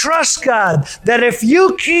 And you trust God that if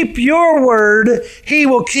you keep your word, he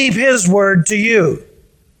will keep his word to you.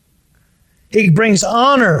 He brings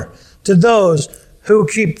honor to those who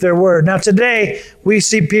keep their word. Now today, we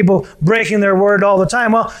see people breaking their word all the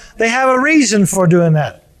time. Well, they have a reason for doing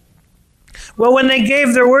that. Well, when they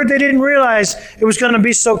gave their word, they didn't realize it was going to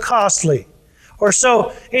be so costly or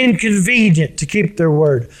so inconvenient to keep their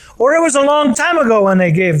word. Or it was a long time ago when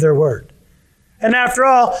they gave their word. And after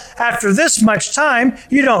all, after this much time,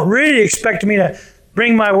 you don't really expect me to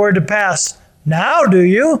bring my word to pass now, do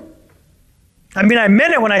you? I mean, I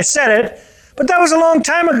meant it when I said it, but that was a long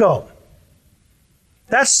time ago.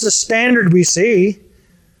 That's the standard we see.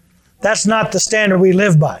 That's not the standard we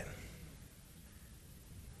live by.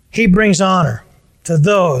 He brings honor to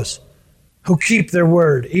those who keep their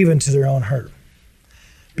word, even to their own hurt.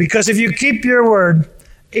 Because if you keep your word,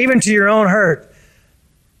 even to your own hurt,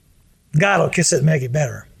 God will kiss it and make it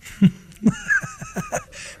better.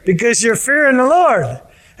 because you're fearing the Lord.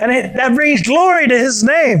 And that brings glory to his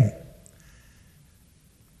name.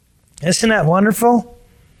 Isn't that wonderful?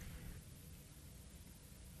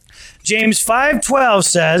 James 5:12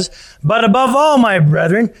 says, "But above all, my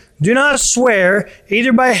brethren, do not swear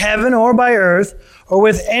either by heaven or by earth or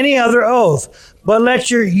with any other oath, but let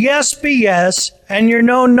your yes be yes and your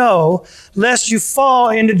no, no, lest you fall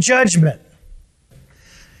into judgment."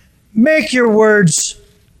 Make your words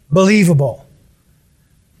believable.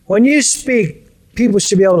 When you speak, people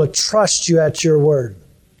should be able to trust you at your word.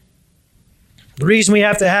 The reason we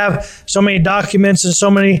have to have so many documents and so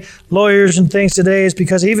many lawyers and things today is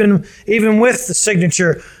because even with the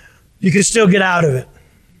signature, you can still get out of it.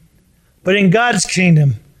 But in God's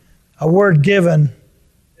kingdom, a word given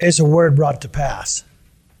is a word brought to pass.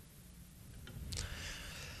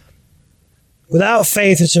 Without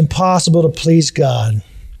faith, it's impossible to please God.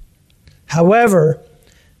 However,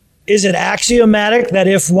 is it axiomatic that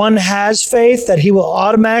if one has faith, that he will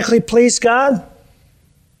automatically please God?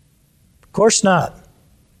 Of course not.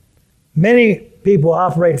 Many people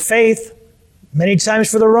operate faith many times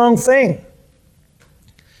for the wrong thing.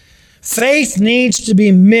 Faith needs to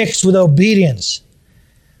be mixed with obedience.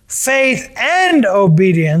 Faith and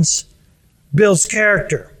obedience builds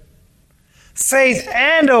character. Faith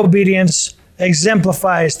and obedience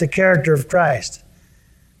exemplifies the character of Christ,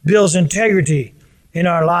 builds integrity in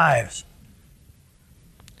our lives.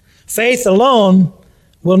 Faith alone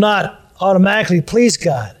will not automatically please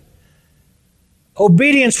God.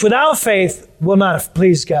 Obedience without faith will not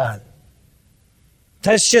please God.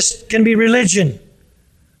 That's just can be religion,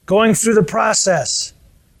 going through the process.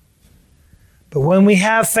 But when we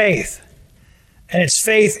have faith, and it's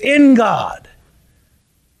faith in God,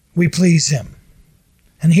 we please him.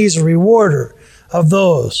 And he's a rewarder of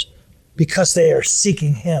those because they are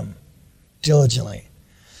seeking him diligently.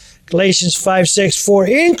 Galatians 5:6, "For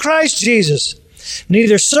in Christ Jesus,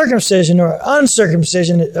 neither circumcision nor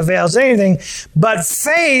uncircumcision avails anything, but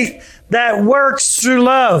faith that works through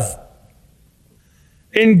love."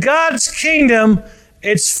 In God's kingdom,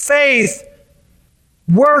 it's faith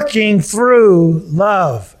working through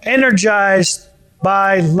love, energized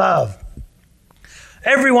by love.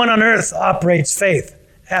 Everyone on earth operates faith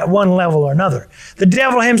at one level or another. The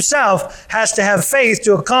devil himself has to have faith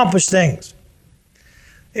to accomplish things.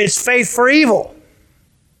 It's faith for evil.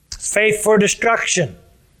 It's faith for destruction.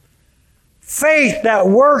 Faith that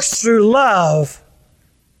works through love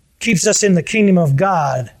keeps us in the kingdom of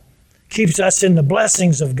God, keeps us in the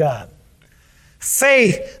blessings of God.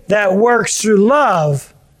 Faith that works through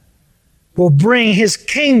love will bring his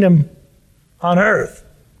kingdom on earth.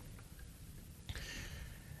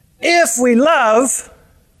 If we love,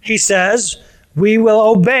 he says, we will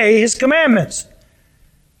obey his commandments.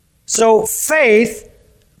 So faith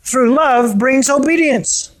through love brings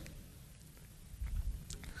obedience.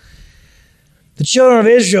 The children of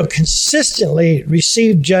Israel consistently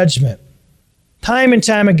received judgment, time and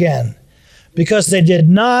time again, because they did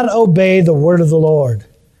not obey the word of the Lord.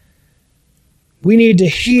 We need to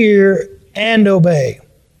hear and obey.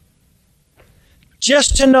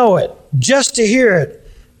 Just to know it, just to hear it,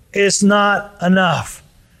 is not enough.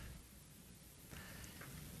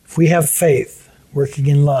 If we have faith working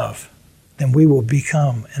in love, then we will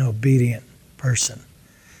become an obedient person.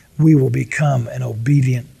 We will become an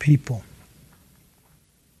obedient people.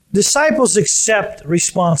 Disciples accept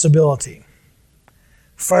responsibility.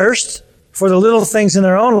 First, for the little things in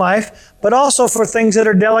their own life, but also for things that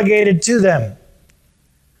are delegated to them.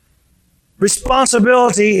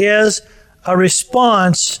 Responsibility is a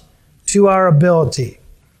response to our ability.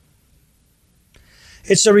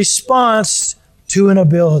 It's a response to an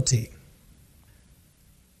ability.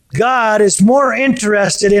 God is more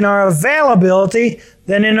interested in our availability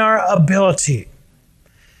than in our ability.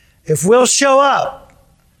 If we'll show up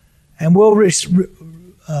and we'll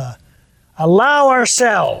allow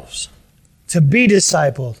ourselves to be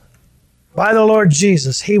discipled by the Lord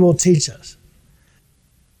Jesus, he will teach us.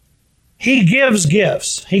 He gives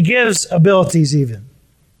gifts. He gives abilities even.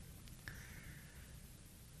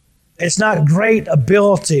 It's not great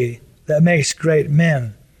ability that makes great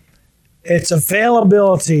men. It's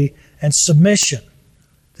availability and submission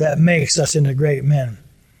that makes us into great men.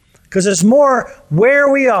 Because it's more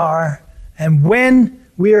where we are and when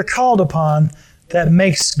we are called upon that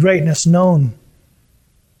makes greatness known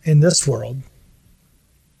in this world.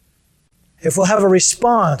 If we'll have a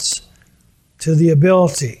response to the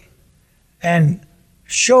ability and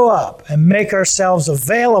show up and make ourselves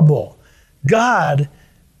available, God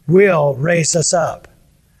will raise us up.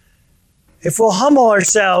 If we'll humble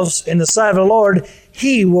ourselves in the sight of the Lord,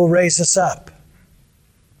 he will raise us up.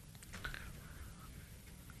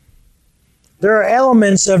 there are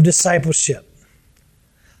elements of discipleship.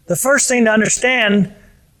 The first thing to understand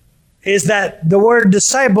is that the word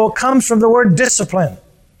disciple comes from the word discipline.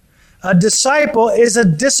 A disciple is a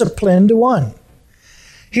disciplined one.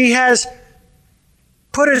 He has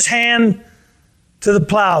put his hand to the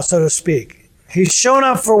plow, so to speak. He's shown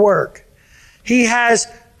up for work. He has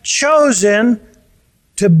chosen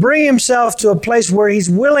to bring himself to a place where he's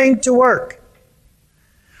willing to work.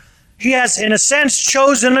 He has, in a sense,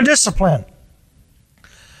 chosen a discipline.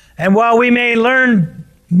 And while we may learn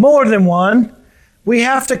more than one, we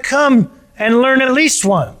have to come and learn at least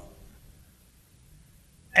one.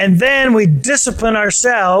 And then we discipline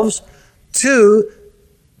ourselves to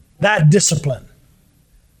that discipline.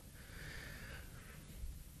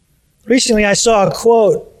 Recently, I saw a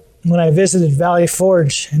quote when I visited Valley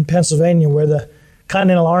Forge in Pennsylvania, where the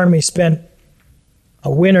Continental Army spent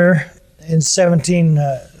a winter in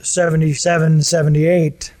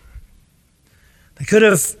 1777-78. They could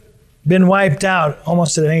have been wiped out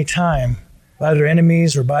almost at any time by their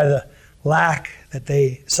enemies or by the lack that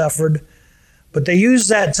they suffered. But they used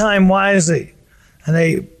that time wisely, and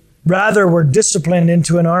they rather were disciplined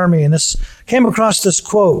into an army. And this came across this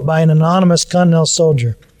quote by an anonymous Continental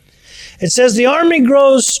soldier. It says, "The army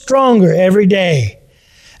grows stronger every day,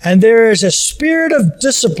 and there is a spirit of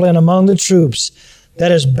discipline among the troops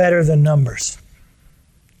that is better than numbers."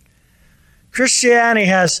 Christianity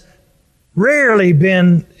has rarely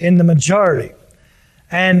been in the majority.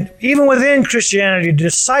 And even within Christianity,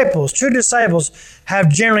 true disciples, have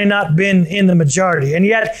generally not been in the majority. And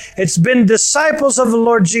yet, it's been disciples of the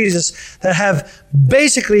Lord Jesus that have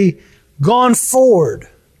basically gone forward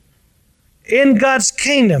in God's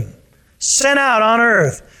kingdom, sent out on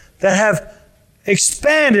earth, that have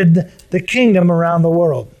expanded the kingdom around the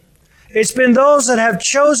world. It's been those that have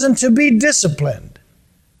chosen to be disciplined,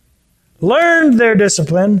 learned their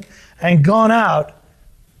discipline, and gone out.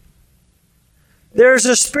 There's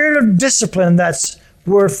a spirit of discipline that's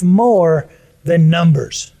worth more than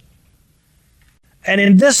numbers. And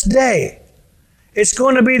in this day, it's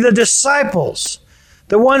going to be the disciples,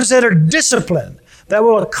 the ones that are disciplined, that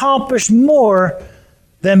will accomplish more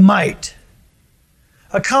than might,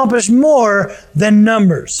 accomplish more than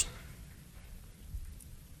numbers.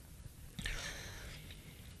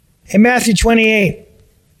 In Matthew 28,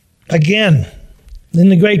 again, in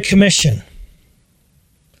the Great Commission,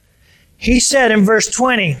 he said in verse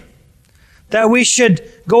 20 that we should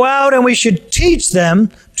go out and we should teach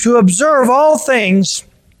them to observe all things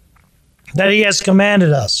that he has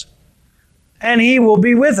commanded us, and he will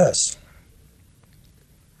be with us.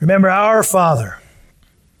 Remember, our Father.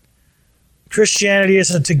 Christianity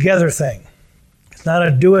is a together thing. It's not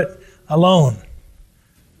a do it alone,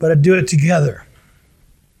 but a do it together.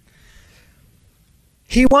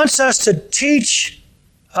 He wants us to teach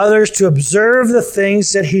others to observe the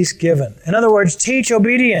things that he's given. In other words, teach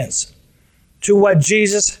obedience to what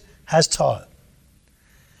Jesus has taught.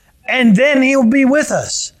 And then he'll be with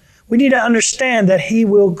us. We need to understand that he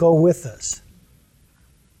will go with us.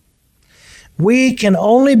 We can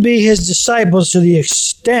only be his disciples to the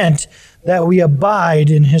extent that we abide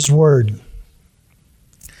in his word.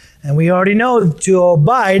 And we already know to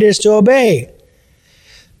abide is to obey.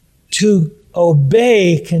 To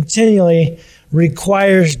obey continually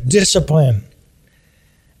requires discipline.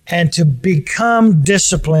 And to become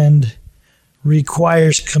disciplined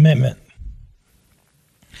requires commitment.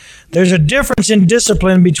 There's a difference in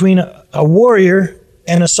discipline between a warrior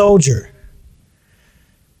and a soldier.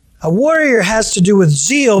 A warrior has to do with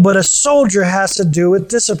zeal, but a soldier has to do with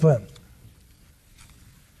discipline.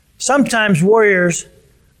 Sometimes warriors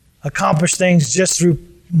accomplish things just through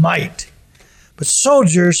might, but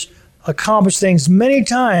soldiers accomplish things many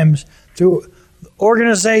times through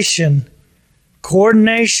organization,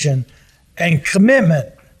 coordination, and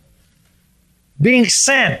commitment. Being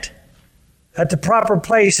sent at the proper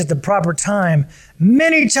place at the proper time,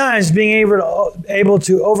 many times being able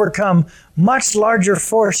to overcome much larger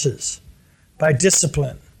forces by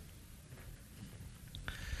discipline.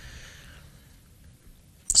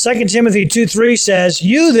 2 Timothy 2:3 says,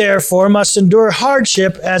 "You therefore must endure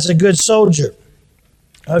hardship as a good soldier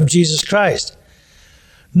of Jesus Christ.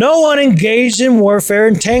 No one engaged in warfare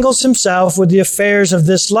entangles himself with the affairs of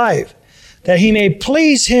this life, that he may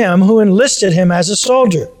please him who enlisted him as a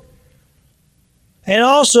soldier. And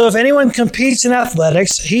also, if anyone competes in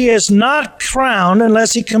athletics, he is not crowned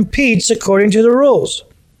unless he competes according to the rules."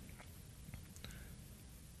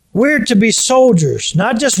 We're to be soldiers,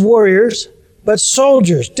 not just warriors, but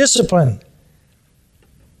soldiers, disciplined.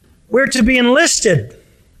 We're to be enlisted.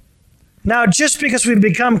 Now, just because we've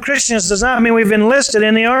become Christians does not mean we've enlisted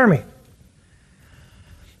in the army.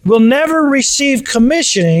 will never receive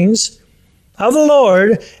commissionings of the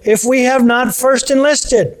Lord if we have not first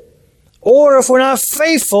enlisted, or if we're not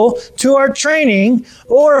faithful to our training,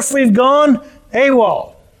 or if we've gone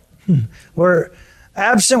AWOL. We're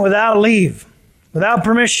absent without leave, without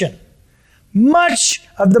permission. Much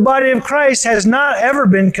of the body of Christ has not ever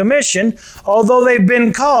been commissioned, although they've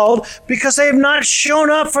been called, because they have not shown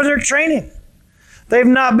up for their training. They've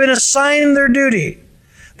not been assigned their duty.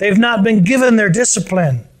 They've not been given their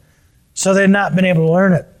discipline, so they've not been able to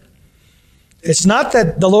learn it. It's not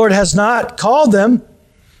that the Lord has not called them.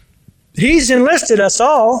 He's enlisted us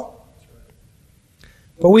all,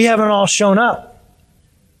 but we haven't all shown up.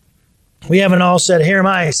 We haven't all said, "Here am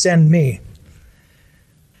I, send me."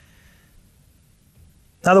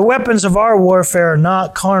 Now, the weapons of our warfare are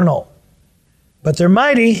not carnal, but they're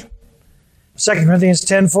mighty. 2 Corinthians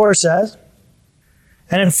 10:4 says.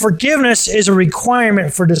 And forgiveness is a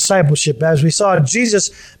requirement for discipleship. As we saw,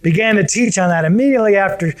 Jesus began to teach on that immediately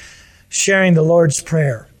after sharing the Lord's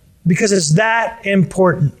Prayer, because it's that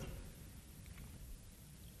important.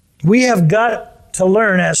 We have got to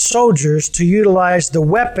learn as soldiers to utilize the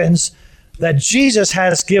weapons that Jesus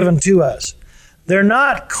has given to us. They're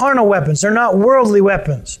not carnal weapons. They're not worldly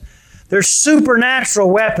weapons. They're supernatural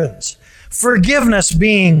weapons. Forgiveness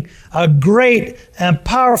being a great and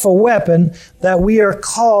powerful weapon that we are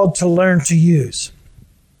called to learn to use.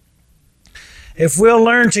 If we'll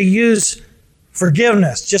learn to use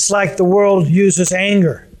forgiveness, just like the world uses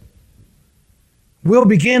anger, we'll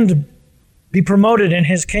begin to be promoted in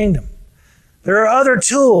His kingdom. There are other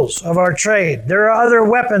tools of our trade. There are other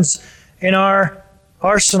weapons in our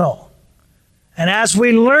arsenal. And as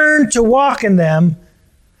we learn to walk in them,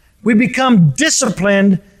 we become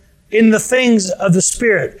disciplined in the things of the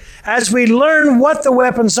Spirit. As we learn what the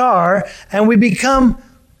weapons are and we become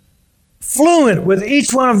fluent with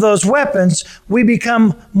each one of those weapons, we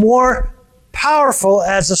become more powerful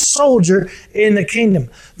as a soldier in the kingdom.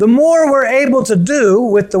 The more we're able to do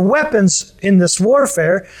with the weapons in this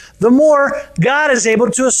warfare, the more God is able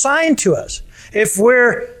to assign to us. If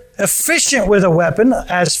we're efficient with a weapon,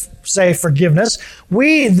 as say forgiveness,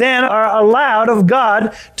 we then are allowed of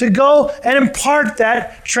God to go and impart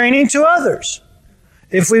that training to others.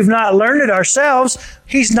 If we've not learned it ourselves,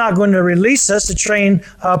 He's not going to release us to train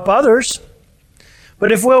up others.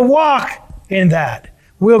 But if we'll walk in that,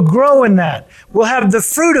 we'll grow in that, we'll have the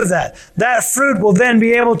fruit of that. That fruit will then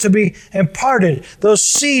be able to be imparted. Those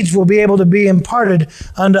seeds will be able to be imparted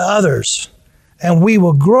unto others. And we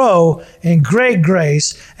will grow in great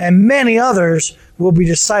grace, and many others will be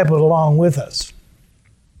discipled along with us.